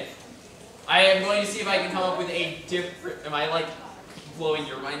explain it again. I am going to see if I can come up with a different... Am I blowing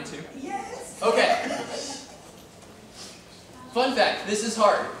your mind too? Yes. Okay. Fun fact, this is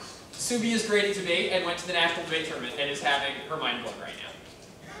hard. Subi is great at debate and went to the national debate tournament and is having her mind blown right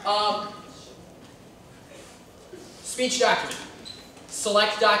now. Speech document.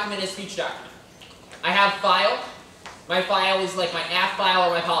 Select document as speech document. I have file. My file is my AF file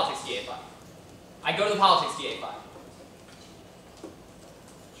or my politics DA file. I go to the politics DA file.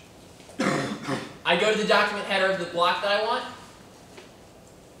 I go to the document header of the block that I want.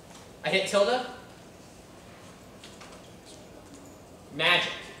 I hit tilde.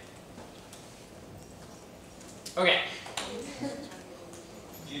 Magic. Okay.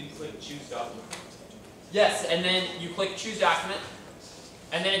 You click choose document. Yes, and then you click choose document,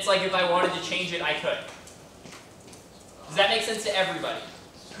 and then it's if I wanted to change it, I could. Does that make sense to everybody?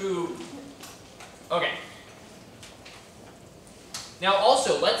 Okay. Now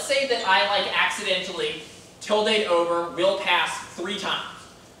also, let's say that I accidentally tildeed over will pass 3 times.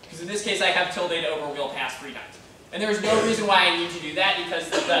 Because in this case I have tildeed over will pass 3 times. And there's no reason why I need to do that because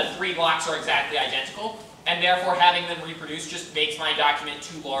the 3 blocks are exactly identical. And therefore having them reproduce just makes my document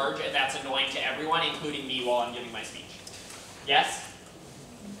too large, and that's annoying to everyone, including me while I'm giving my speech. Yes?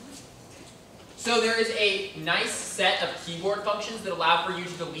 So there is a nice set of keyboard functions that allow for you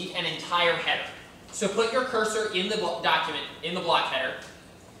to delete an entire header. So put your cursor in the document, in the block header,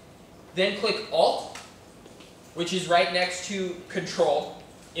 then click Alt, which is right next to Control,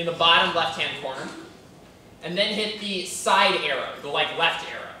 in the bottom left-hand corner, and then hit the side arrow, the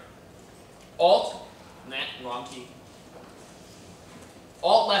left arrow. Alt, wrong key.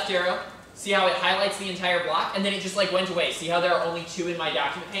 Alt left arrow, see how it highlights the entire block, and then it just went away. See how there are only 2 in my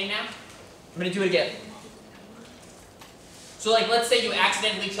document pane now? I'm going to do it again. So let's say you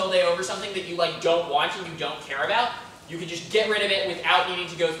accidentally tilde over something that you don't want and you don't care about. You can just get rid of it without needing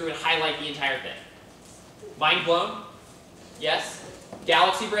to go through and highlight the entire thing. Mind blown? Yes?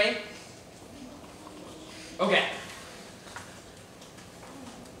 Galaxy brain? Okay.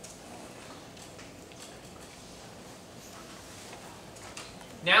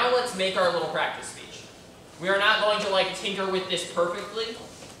 Now let's make our little practice speech. We are not going to tinker with this perfectly,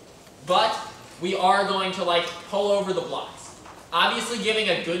 but we are going to pull over the blocks. Obviously giving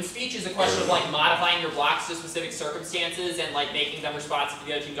a good speech is a question of modifying your blocks to specific circumstances and making them responsive to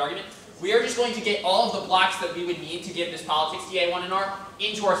the other team's argument. We are just going to get all of the blocks that we would need to give this politics DA1 and R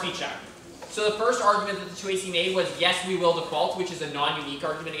into our speech document. So the first argument that the 2AC made was yes, we will default, which is a non-unique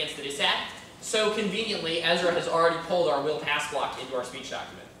argument against the dissat. So conveniently, Ezra has already pulled our will pass block into our speech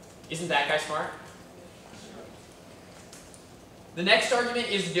document. Isn't that guy smart? The next argument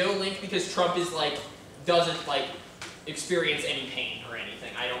is no link because Trump is doesn't experience any pain or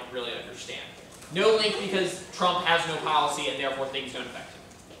anything. I don't really understand. No link because Trump has no policy and therefore things don't affect him.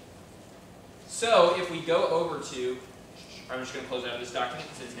 So if we go over to, I'm just going to close out this document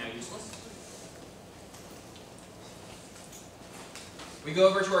because it's now useless. We go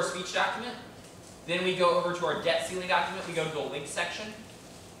over to our speech document. Then we go over to our debt ceiling document. We go to the link section.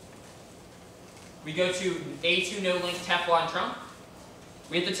 We go to A2 no link Teflon Trump.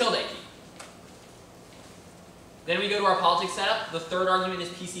 We hit the tilde key. Then we go to our politics setup. The third argument is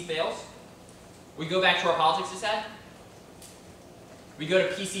PC fails. We go back to our politics set. We go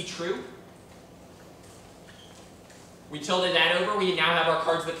to PC true. We tilde that over. We now have our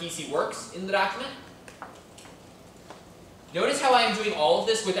cards that PC works in the document. Notice how I am doing all of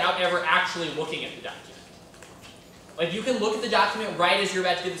this without ever actually looking at the document. Like, you can look at the document right as you're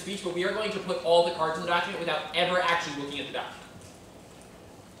about to give the speech, but we are going to put all the cards in the document without ever actually looking at the document.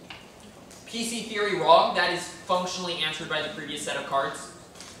 PC theory wrong. That is functionally answered by the previous set of cards.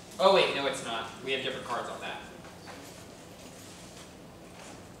 Oh wait, no it's not. We have different cards on that.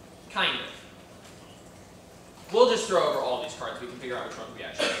 Kind of. We'll just throw over all these cards. We can figure out which ones we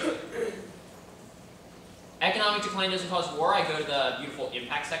actually do. Economic decline doesn't cause war. I go to the beautiful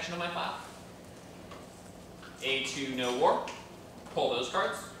impact section of my file. A2 no war. Pull those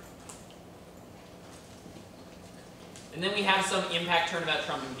cards. And then we have some impact turnabout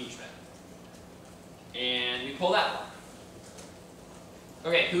Trump impeachment. And we pull that one.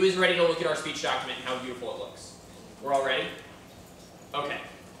 Okay, who is ready to look at our speech document and how beautiful it looks? We're all ready? Okay.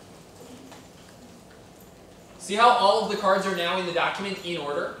 See how all of the cards are now in the document in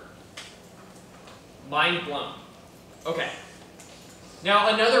order? Mind blown. Okay.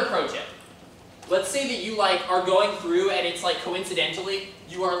 Now another pro tip. Let's say that you are going through and it's coincidentally,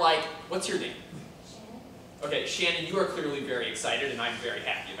 you are what's your name? Shannon. Okay, Shannon, you are clearly very excited and I'm very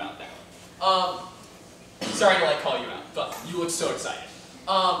happy about that. Sorry to call you out, but you look so excited.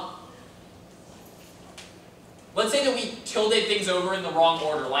 Let's say that we tilde things over in the wrong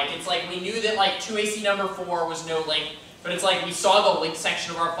order. It's we knew that 2AC number 4 was no link, but it's we saw the link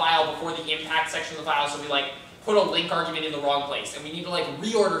section of our file before the impact section of the file, so we put a link argument in the wrong place, and we need to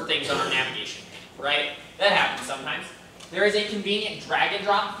reorder things on our navigation pane, right? That happens sometimes. There is a convenient drag and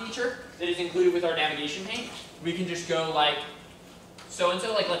drop feature that is included with our navigation pane. We can just go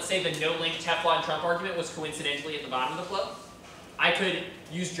so-and-so, let's say the no link Teflon Trump argument was coincidentally at the bottom of the flow. I could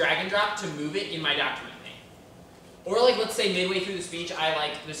use drag and drop to move it in my document pane. Or let's say midway through the speech,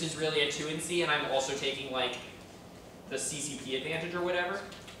 this is really a 2 and C and I'm also taking the CCP advantage or whatever.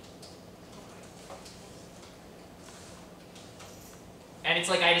 And it's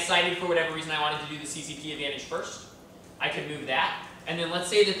I decided for whatever reason I wanted to do the CCP advantage first. I could move that. And then let's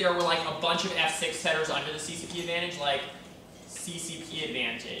say that there were a bunch of F6 headers under the CCP advantage, CCP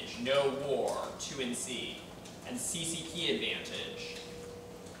advantage, no war, 2 and C, and CCP advantage.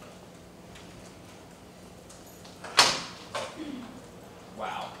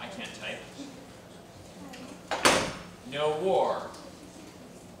 Wow, I can't type. No war,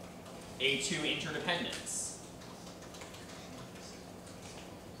 A2 interdependence.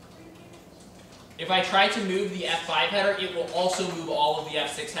 If I try to move the F5 header, it will also move all of the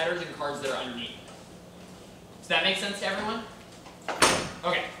F6 headers and cards that are underneath. Does that make sense to everyone?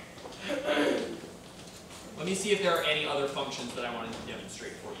 Okay. Let me see if there are any other functions that I wanted to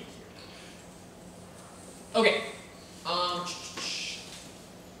demonstrate for you here. Okay.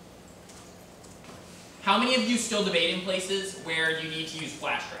 How many of you still debate in places where you need to use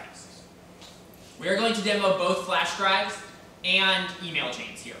flash drives? We are going to demo both flash drives and email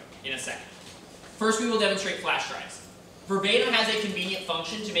chains here in a second. First, we will demonstrate flash drives. Verbatim has a convenient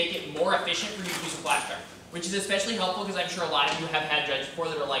function to make it more efficient for you to use a flash drive, which is especially helpful because I'm sure a lot of you have had judges before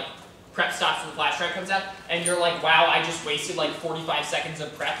that are prep stops when the flash drive comes out, and you're wow, I just wasted 45 seconds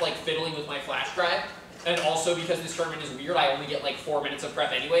of prep fiddling with my flash drive. And also because this tournament is weird, I only get 4 minutes of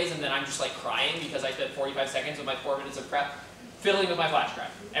prep anyways, and then I'm just crying because I spent 45 seconds of my 4 minutes of prep fiddling with my flash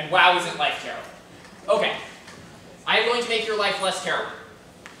drive. And wow, isn't life terrible. Okay, I am going to make your life less terrible.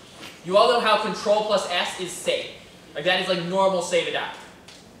 You all know how Control plus S is save. That is normal save a document.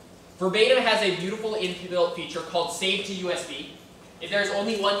 Verbatim has a beautiful inbuilt feature called Save to USB. If there's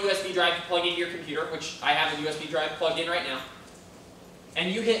only one USB drive to plug into your computer, which I have a USB drive plugged in right now,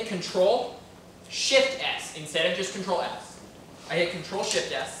 and you hit Control Shift S instead of just Control S. I hit Control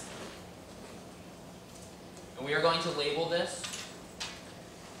Shift S, and we are going to label this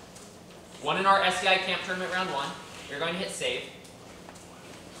one in our SCI Camp Tournament Round 1. We're going to hit Save.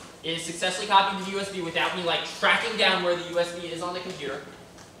 It is successfully copied to USB without me tracking down where the USB is on the computer.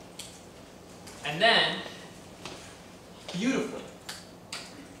 And then, beautifully,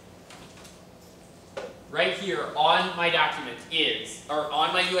 right here on my document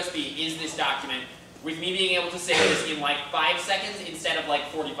on my USB is this document with me being able to save this in 5 seconds instead of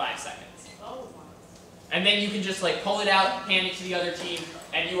 45 seconds. And then you can just pull it out, hand it to the other team,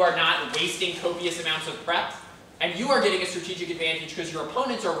 and you are not wasting copious amounts of prep. And you are getting a strategic advantage because your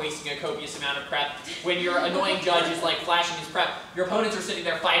opponents are wasting a copious amount of prep. When your annoying judge is like flashing his prep, your opponents are sitting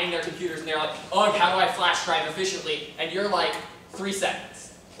there fighting their computers and they're like, oh, how do I flash drive efficiently? And you're like, 3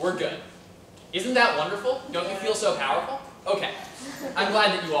 seconds. We're good. Isn't that wonderful? Don't you feel so powerful? Okay. I'm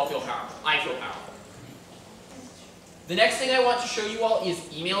glad that you all feel powerful. I feel powerful. The next thing I want to show you all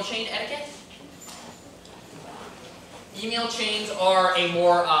is email chain etiquette. Email chains are a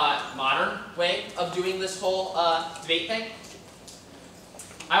more modern way of doing this whole debate thing.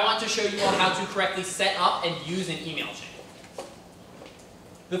 I want to show you all how to correctly set up and use an email chain.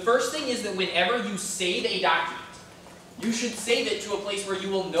 The first thing is that whenever you save a document, you should save it to a place where you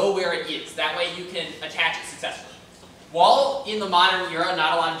will know where it is. That way you can attach it successfully. While in the modern era,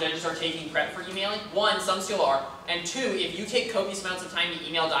 not a lot of judges are taking credit for emailing. 1, some still are. And 2, if you take copious amounts of time to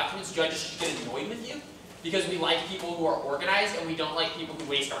email documents, judges should get annoyed with you. Because we like people who are organized and we don't like people who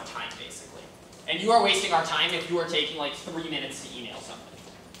waste our time, basically. And you are wasting our time if you are taking like 3 minutes to email something.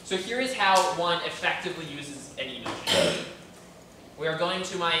 So here is how one effectively uses an email chain. We are going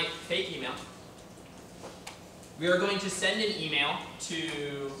to my fake email. We are going to send an email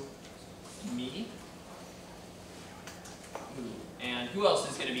to me. And who else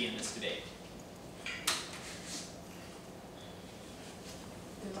is going to be in this debate?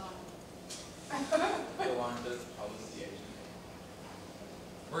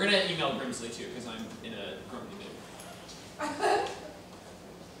 We're going to email Grimsley too, because I'm in a grumpy mood.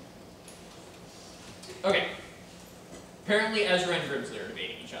 Okay. Apparently Ezra and Grimsley are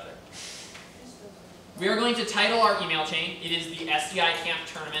debating each other. We are going to title our email chain. It is the SDI Camp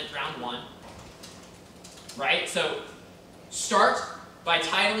Tournament Round 1. Right? So start by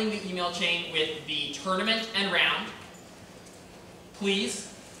titling the email chain with the tournament and round. Please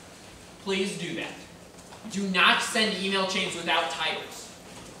do that. Do not send email chains without titles.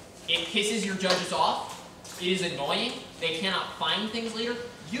 It pisses your judges off. It is annoying. They cannot find things later.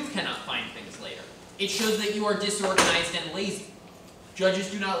 You cannot find things later. It shows that you are disorganized and lazy.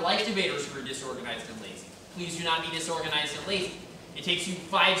 Judges do not like debaters who are disorganized and lazy. Please do not be disorganized and lazy. It takes you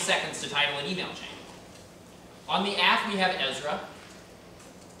 5 seconds to title an email chain. On the aff, we have Ezra.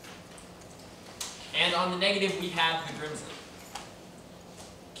 And on the negative, we have the Grimsley.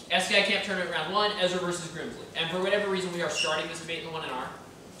 SDI Camp Tournament Round 1, Ezra versus Grimsley. And for whatever reason, we are starting this debate in the 1NR.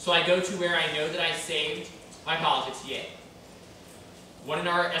 So I go to where I know that I saved my politics TA.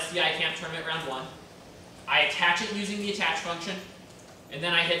 1NR SDI Camp Tournament Round 1. I attach it using the attach function, and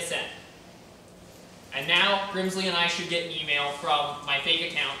then I hit send. And now Grimsley and I should get an email from my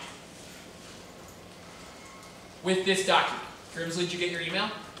fake account with this document. Grimsley, did you get your email?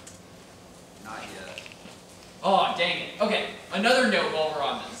 Not yet. Oh, dang it. Okay, another note while we're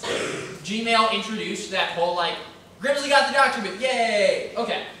on this. Gmail introduced that whole, like, Grimsley got the document, yay!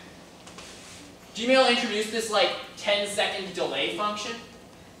 Okay. Gmail introduced this, like, 10-second delay function.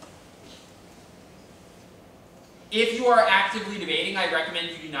 If you are actively debating, I recommend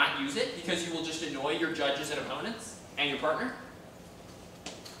you do not use it because you will just annoy your judges and opponents and your partner.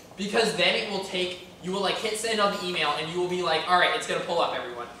 Because then it will take, you will like hit send on the email and you will be like, alright, it's going to pull up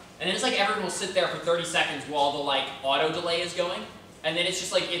everyone. And then it's like everyone will sit there for 30 seconds while the like auto delay is going. And then it's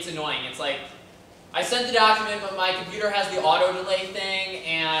just like, it's annoying. It's like, I sent the document, but my computer has the auto delay thing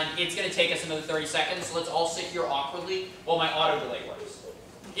and it's going to take us another 30 seconds. So let's all sit here awkwardly while my auto delay works.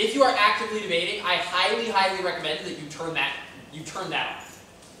 If you are actively debating, I highly, highly recommend that you turn that off.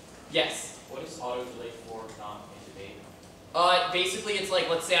 Yes? What is auto delay for not in debate? Basically it's like,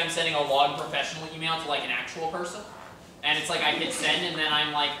 let's say I'm sending a log professional email to like an actual person, and it's like I hit send and then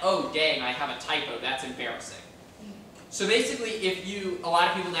I'm like, oh dang, I have a typo, that's embarrassing. So basically a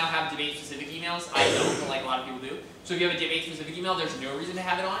lot of people now have debate specific emails, I don't, but like a lot of people do. So if you have a debate specific email, there's no reason to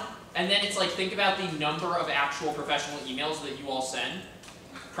have it on. And then it's like, think about the number of actual professional emails that you all send.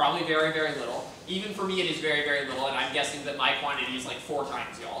 Probably very, very little. Even for me, it is very, very little, and I'm guessing that my quantity is like 4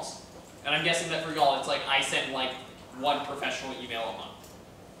 times y'all's. And I'm guessing that for y'all, it's like I send like 1 professional email a month,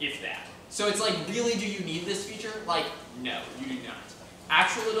 if that. So it's like, really, do you need this feature? Like, no, you do not.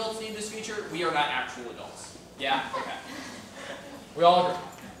 Actual adults need this feature. We are not actual adults. Yeah? Okay. We all agree.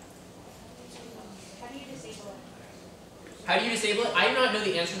 How do you disable it? How do you disable it? I do not know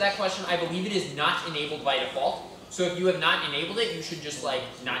the answer to that question. I believe it is not enabled by default. So if you have not enabled it, you should just like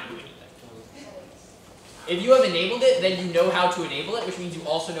not do anything. If you have enabled it, then you know how to enable it, which means you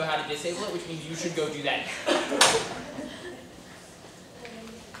also know how to disable it, which means you should go do that.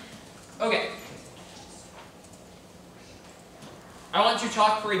 Okay. I want to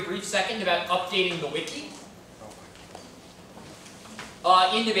talk for a brief second about updating the wiki.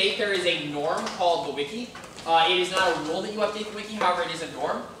 In debate, there is a norm called the wiki. It is not a rule that you update the wiki, however, it is a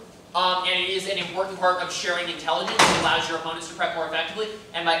norm. and it is an important part of sharing intelligence. It allows your opponents to prep more effectively,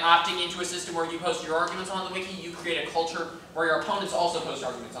 and by opting into a system where you post your arguments on the wiki, you create a culture where your opponents also post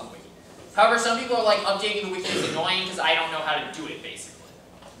arguments on the wiki. However, some people are like, updating the wiki is annoying because I don't know how to do it, basically.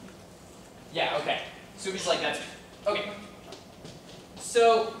 Yeah, okay. Subi's like, that's me. Okay.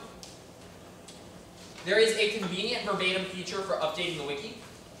 So, there is a convenient verbatim feature for updating the wiki.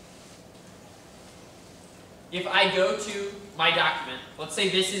 If I go to my document, let's say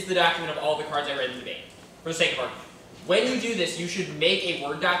this is the document of all the cards I read in the debate, for the sake of argument. When you do this, you should make a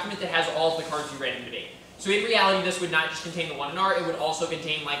Word document that has all of the cards you read in the debate. So in reality, this would not just contain the 1 in R, it would also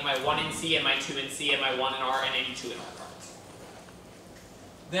contain like my 1 in C and my 2 in C and my 1 in R and any 2 in R cards.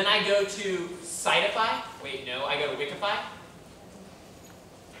 Then I go to Citify. Wait, no, I go to Wikify.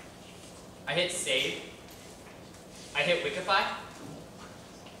 I hit Save. I hit Wikify.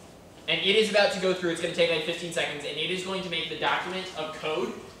 And it is about to go through, it's going to take like 15 seconds, and it is going to make the document of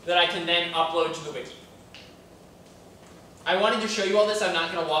code that I can then upload to the wiki. I wanted to show you all this. I'm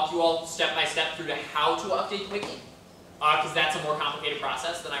not going to walk you all step by step through to how to update the wiki, because that's a more complicated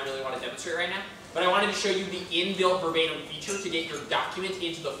process than I really want to demonstrate right now. But I wanted to show you the inbuilt verbatim feature to get your document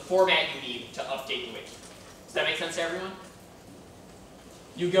into the format you need to update the wiki. Does that make sense to everyone?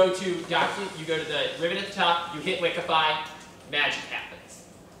 You go to document, you go to the ribbon at the top, you hit Wikify, magic happens.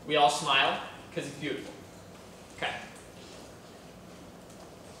 We all smile, because it's beautiful. Okay.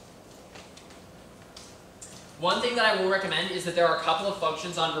 One thing that I will recommend is that there are a couple of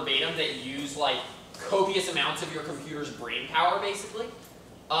functions on verbatim that use like copious amounts of your computer's brain power, basically,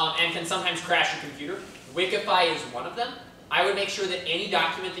 and can sometimes crash your computer. Wikify is one of them. I would make sure that any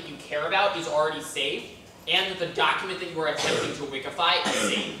document that you care about is already saved, and that the document that you are attempting to Wikify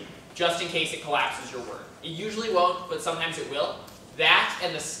is saved, just in case it collapses your Word. It usually won't, but sometimes it will. That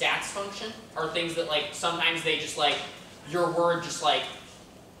and the stats function are things that like sometimes they just like your Word just like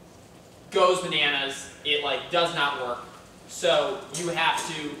goes bananas. It like does not work. So you have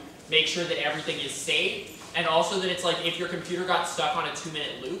to make sure that everything is saved, and also that it's like if your computer got stuck on a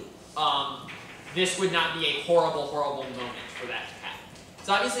 2-minute loop, this would not be a horrible, horrible moment for that to happen. It's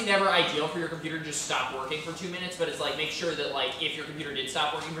obviously never ideal for your computer to just stop working for 2 minutes, but it's like make sure that like if your computer did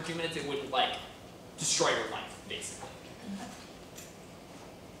stop working for 2 minutes, it wouldn't like destroy your life, basically.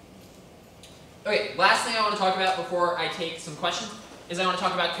 Okay, last thing I want to talk about before I take some questions is I want to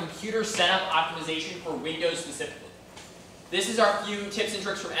talk about computer setup optimization for Windows specifically. This is our few tips and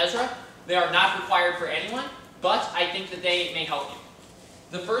tricks from Ezra. They are not required for anyone, but I think that they may help you.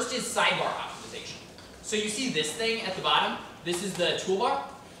 The first is sidebar optimization. So you see this thing at the bottom? This is the toolbar.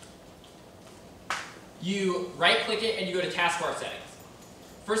 You right-click it and you go to taskbar settings.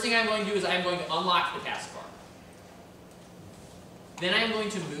 First thing I'm going to do is I'm going to unlock the taskbar. Then I'm going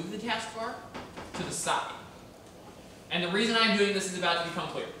to move the taskbar to the side. And the reason I'm doing this is about to become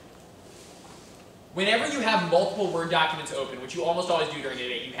clear. Whenever you have multiple Word documents open, which you almost always do during a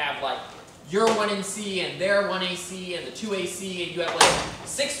debate, you have like your 1AC and their 1AC and the 2AC, and you have like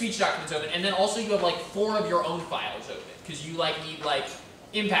 6 speech documents open, and then also you have like 4 of your own files open, because you like need like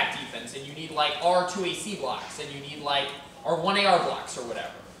impact defense, and you need like R2AC blocks, and you need like R1AR blocks or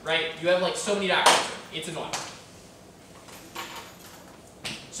whatever, right? You have like so many documents open. It's annoying.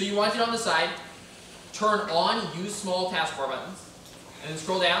 So you want it on the side, turn on use small taskbar buttons, and then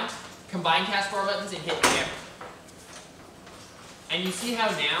scroll down, combine taskbar buttons, and hit hammer. And you see how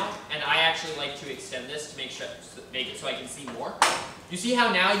now, and I actually like to extend this to make it so I can see more. You see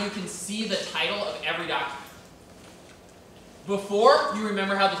how now you can see the title of every document. Before, you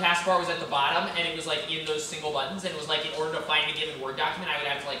remember how the taskbar was at the bottom, and it was like in those single buttons, and it was like in order to find a given Word document, I would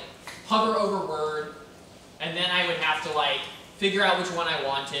have to like hover over Word, and then I would have to like figure out which one I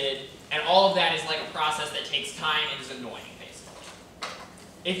wanted, and all of that is like a process that takes time and is annoying, basically.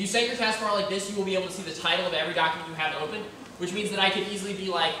 If you set your taskbar like this, you will be able to see the title of every document you have open, which means that I could easily be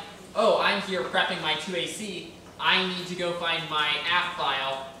like, oh, I'm here prepping my 2AC, I need to go find my AF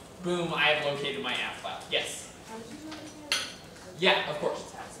file, boom, I have located my AF file. Yes? Yeah, of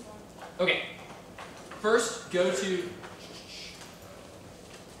course. Okay, first go to,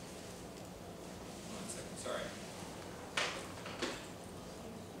 one second, sorry.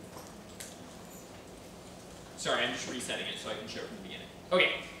 Sorry, I'm just resetting it so I can show it from the beginning.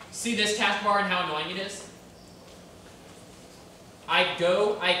 Okay, see this taskbar and how annoying it is? I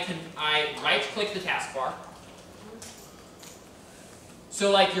right-click the taskbar.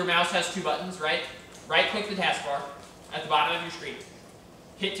 So like your mouse has 2 buttons, right? Right-click the taskbar at the bottom of your screen.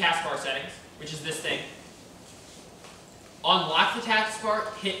 Hit taskbar settings, which is this thing. Unlock the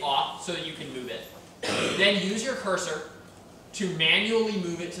taskbar, hit off so that you can move it. Then use your cursor to manually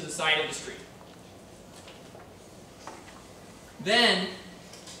move it to the side of the screen. Then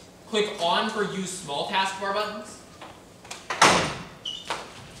click on for use small taskbar buttons,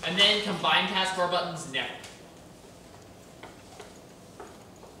 and then combine taskbar buttons never.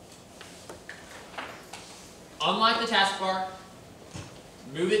 Unlock the taskbar,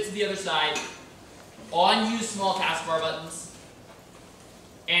 move it to the other side, on use small taskbar buttons,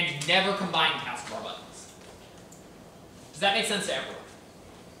 and never combine taskbar buttons. Does that make sense to everyone?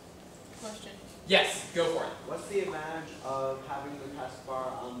 Question. Yes, go for it. What's the advantage of having the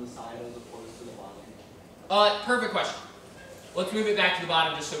taskbar on the side as opposed to the bottom? Perfect question. Let's move it back to the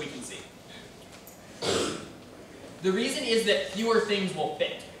bottom just so we can see. The reason is that fewer things will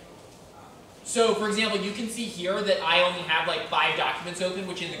fit. So, for example, you can see here that I only have like 5 documents open,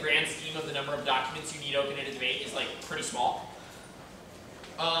 which in the grand scheme of the number of documents you need open in a debate is like pretty small.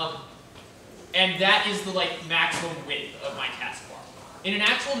 And that is the like maximum width of my taskbar. In an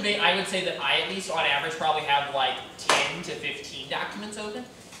actual debate, I would say that I at least on average probably have like 10 to 15 documents open,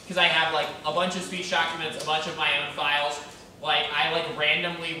 because I have like a bunch of speech documents, a bunch of my own files. Like I like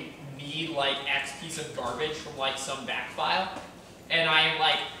randomly need like X piece of garbage from like some back file, and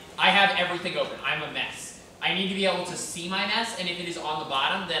I have everything open. I'm a mess. I need to be able to see my mess, and if it is on the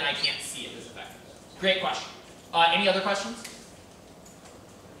bottom, then I can't see it as effectively. Great question. Any other questions?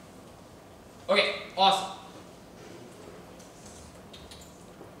 Okay, awesome.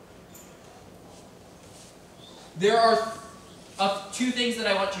 There are two things that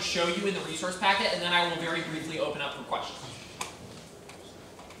I want to show you in the resource packet, and then I will very briefly open up for questions.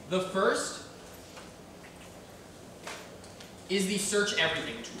 The first is the Search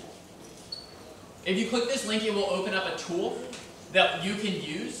Everything tool. If you click this link, it will open up a tool that you can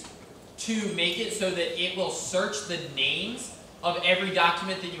use to make it so that it will search the names of every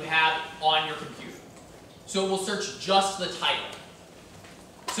document that you have on your computer. So it will search just the title.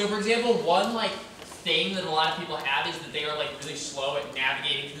 So for example, one like thing that a lot of people have is that they are like really slow at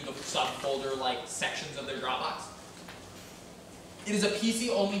navigating through the subfolder like sections of their Dropbox. It is a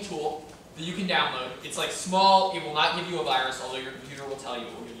PC-only tool that you can download. It's like small, it will not give you a virus, although your computer will tell you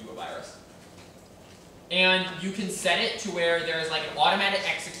it will give you a virus. And you can set it to where there is like an automatic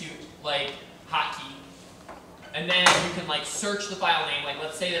execute like hotkey, and then you can like search the file name. Like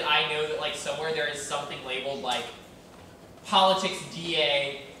let's say that I know that like somewhere there is something labeled like politics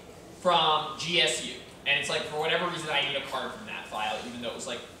DA from GSU, and it's like for whatever reason I need a card from that file, even though it was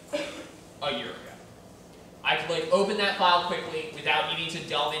like a year ago. I could like open that file quickly without needing to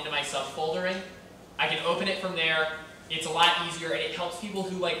delve into my subfoldering. I can open it from there. It's a lot easier, and it helps people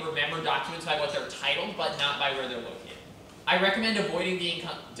who like remember documents by what they're titled, but not by where they're located. I recommend avoiding being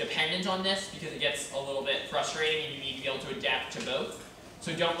dependent on this because it gets a little bit frustrating and you need to be able to adapt to both.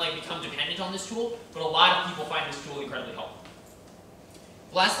 So don't like become dependent on this tool, but a lot of people find this tool incredibly helpful.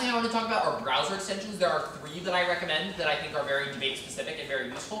 The last thing I want to talk about are browser extensions. There are 3 that I recommend that I think are very debate specific and very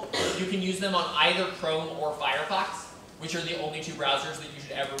useful. You can use them on either Chrome or Firefox, which are the only 2 browsers that you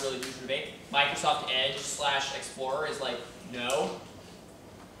should ever really use for debate. Microsoft Edge / Explorer is like, no.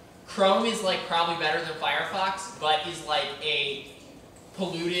 Chrome is like probably better than Firefox, but is like a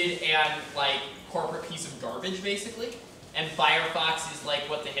polluted and like corporate piece of garbage basically. And Firefox is like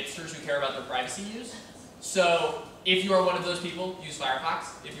what the hipsters who care about their privacy use. So if you are one of those people, use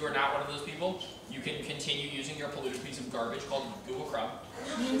Firefox. If you are not one of those people, you can continue using your polluted piece of garbage called Google Chrome.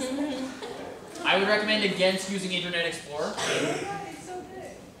 I would recommend against using Internet Explorer.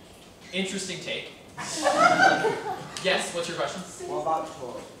 Interesting take. Yes, what's your question? What about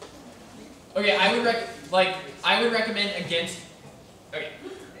Tor? Okay, I would recommend against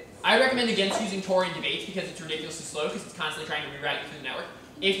using Tor in debates because it's ridiculously slow because it's constantly trying to reroute you through the network.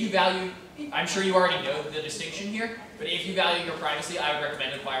 If you value, I'm sure you already know the distinction here, but if you value your privacy, I would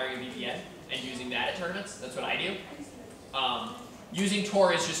recommend acquiring a VPN and using that at tournaments. That's what I do. Using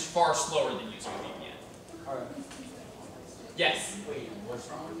Tor is just far slower than using a VPN. Alright. Yes? Wait, what's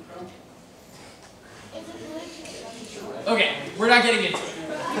wrong with Chrome? Okay, we're not getting into it.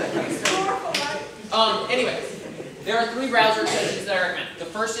 Anyway, there are 3 browser extensions that I recommend. The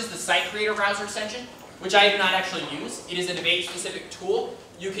first is the Site Creator browser extension, which I do not actually use. It is a debate-specific tool.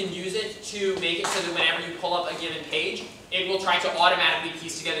 You can use it to make it so that whenever you pull up a given page, it will try to automatically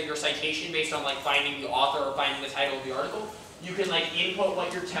piece together your citation based on like finding the author or finding the title of the article. You can like input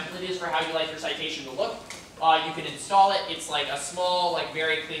what your template is for how you like your citation to look. You can install it. It's like a small, like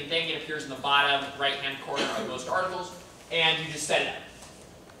very clean thing. It appears in the bottom right-hand corner of most articles, and you just set it up.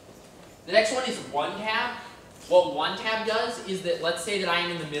 The next one is OneTab. What OneTab does is that let's say that I am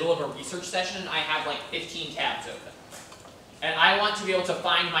in the middle of a research session and I have like 15 tabs open. And I want to be able to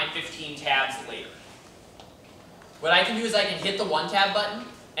find my 15 tabs later. What I can do is I can hit the OneTab button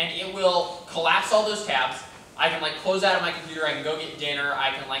and it will collapse all those tabs. I can like close out of my computer, I can go get dinner,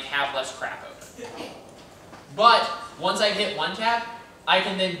 I can like have less crap open. But once I hit one tab, I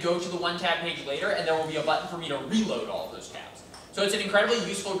can then go to the one tab page later and there will be a button for me to reload all of those tabs. So it's an incredibly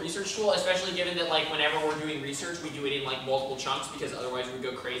useful research tool, especially given that like whenever we're doing research, we do it in like multiple chunks because otherwise we would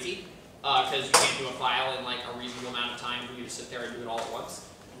go crazy. Because you can't do a file in like a reasonable amount of time for you to sit there and do it all at once.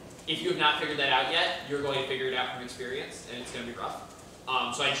 If you have not figured that out yet, you're going to figure it out from experience, and it's going to be rough.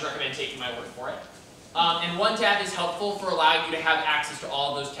 So I just recommend taking my word for it. And one tab is helpful for allowing you to have access to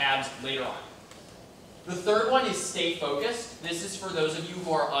all of those tabs later on. The third one is stay focused. This is for those of you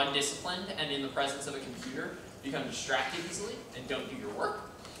who are undisciplined and in the presence of a computer become distracted easily and don't do your work.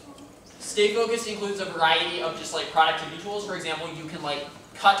 Stay focused includes a variety of just like productivity tools. For example, you can like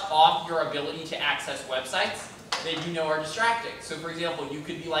cut off your ability to access websites that you know are distracting. So for example, you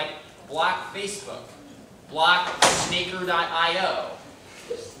could be like, block Facebook, block snaker.io,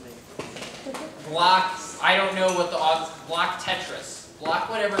 block, I don't know what the odds, block Tetris, block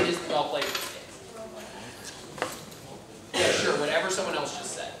whatever it is that y'all play with. Yeah, sure, whatever someone else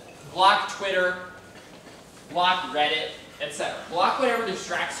just said. Block Twitter, block Reddit, etc. Block whatever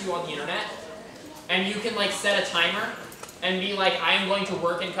distracts you on the internet, and you can like set a timer and be like, I am going to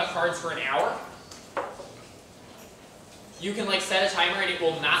work and cut cards for an hour. You can like set a timer and it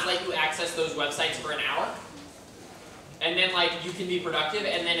will not let you access those websites for an hour. And then like you can be productive,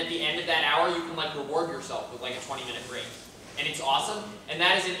 and then at the end of that hour you can like reward yourself with like a 20-minute break. And it's awesome, and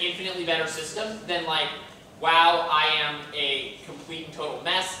that is an infinitely better system than like, wow, I am a complete and total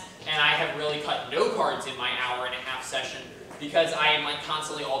mess, and I have really cut no cards in my hour-and-a-half session because I am like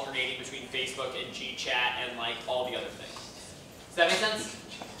constantly alternating between Facebook and G-Chat and like all the other things. Does that make sense?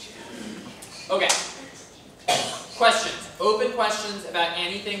 Okay. Questions. Open questions about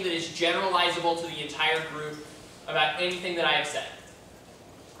anything that is generalizable to the entire group, about anything that I have said.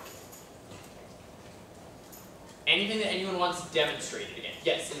 Anything that anyone wants demonstrated again.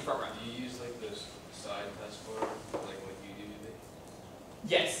 Yes, in the front row. Do you use like this side taskbar, like what you do today?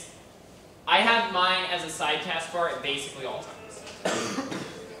 Yes. I have mine as a side taskbar at basically all times.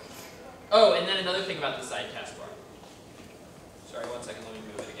 Oh, and then another thing about the side taskbar. Sorry, 1 second, let me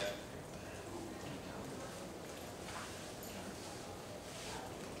move it again.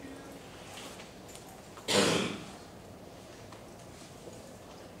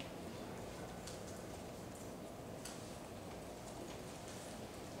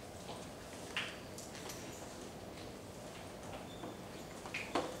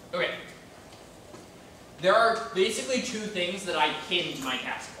 Okay. There are basically two things that I pin to my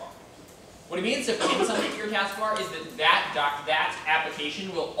taskbar. What it means to pin something to your taskbar is that that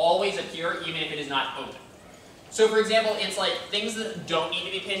application will always appear even if it is not open. So for example, it's like things that don't need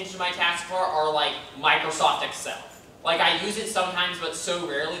to be pinned to my taskbar are like Microsoft Excel. Like I use it sometimes, but so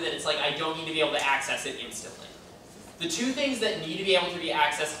rarely that it's like I don't need to be able to access it instantly. The two things that need to be able to be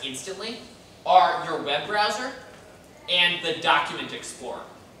accessed instantly are your web browser and the Document Explorer,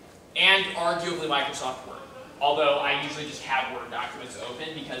 and arguably Microsoft Word. Although I usually just have Word documents open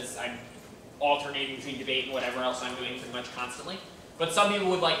because I'm alternating between debate and whatever else I'm doing pretty much constantly. But some people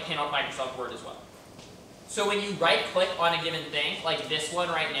would like pin on Microsoft Word as well. So when you right click on a given thing, like this one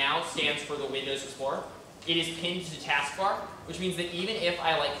right now stands for the Windows Explorer, it is pinned to taskbar, which means that even if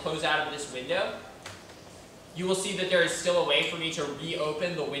I like close out of this window, you will see that there is still a way for me to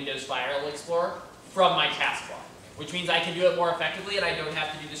reopen the Windows File Explorer from my taskbar, which means I can do it more effectively and I don't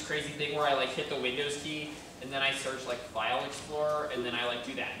have to do this crazy thing where I like hit the Windows key and then I search like File Explorer and then I like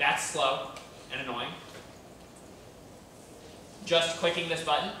do that. That's slow and annoying. Just clicking this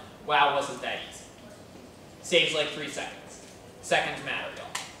button, wow, wasn't that easy. Saves like 3 seconds. Seconds matter, y'all.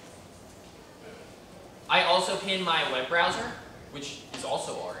 I also pin my web browser, which is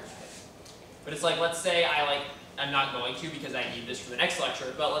also already pinned. But it's like, let's say I'm not going to because I need this for the next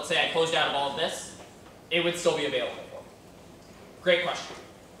lecture, but let's say I closed out of all of this, it would still be available for me. Great question.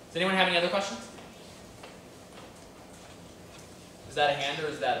 Does anyone have any other questions? Is that a hand or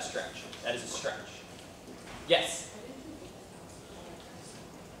is that a stretch? That is a stretch. Yes?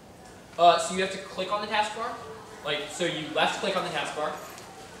 So you have to click on the taskbar. So you left click on the taskbar,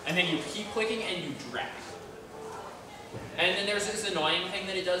 and then you keep clicking and you drag. And then there's this annoying thing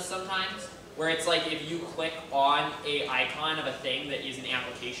that it does sometimes, where it's like if you click on a icon of a thing that is an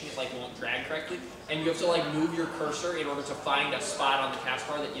application, it like won't drag correctly, and you have to like move your cursor in order to find a spot on the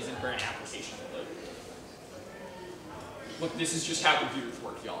taskbar that isn't where an application will load. Look, this is just how computers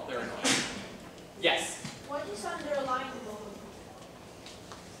work, y'all. They're annoying. Yes? What is underline mode?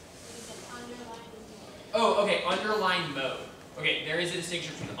 Oh, okay, underline mode. Okay, there is a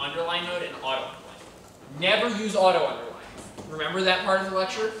distinction between underline mode and auto underline. Never use auto underline. Remember that part of the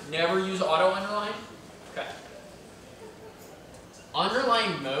lecture? Never use auto underline? Okay.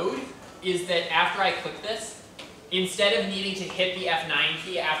 Underline mode is that after I click this, instead of needing to hit the F9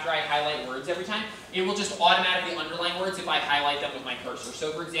 key after I highlight words every time, it will just automatically underline words if I highlight them with my cursor.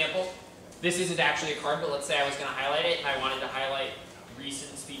 So for example, this isn't actually a card, but let's say I was going to highlight it and I wanted to highlight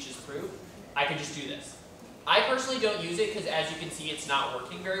recent speeches proved. I could just do this. I personally don't use it because as you can see, it's not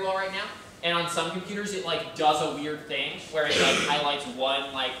working very well right now. And on some computers, it like does a weird thing where it like highlights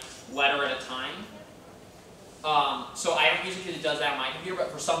one like letter at a time. So I don't use it because it does that on my computer, but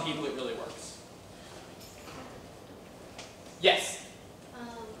for some people it really works. Yes?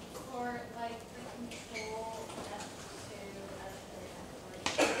 For like the control F2,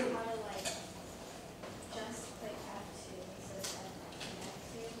 F3, F4, you want to like just click F2 instead of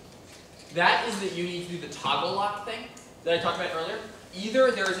F2? That is that you need to do the toggle lock thing that I talked about earlier.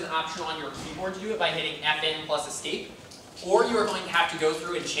 Either there is an option on your keyboard to do it by hitting Fn plus escape, or you are going to have to go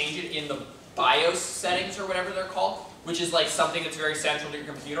through and change it in the BIOS settings or whatever they're called, which is like something that's very central to your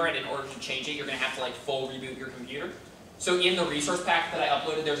computer, and in order to change it, you're going to have to like full reboot your computer. So in the resource pack that I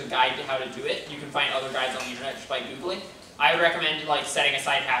uploaded, there's a guide to how to do it. You can find other guides on the internet just by Googling. I would recommend like setting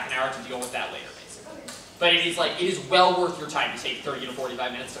aside half an hour to deal with that later, basically. But it is well worth your time to take 30 to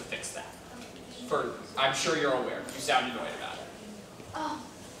 45 minutes to fix that. I'm sure you're aware. You sound annoyed about it.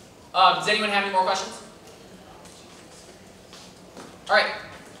 Does anyone have any more questions? All right.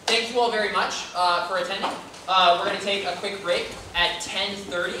 Thank you all very much for attending. We're going to take a quick break. At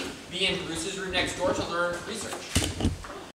 10:30, be in Bruce's room next door to learn research.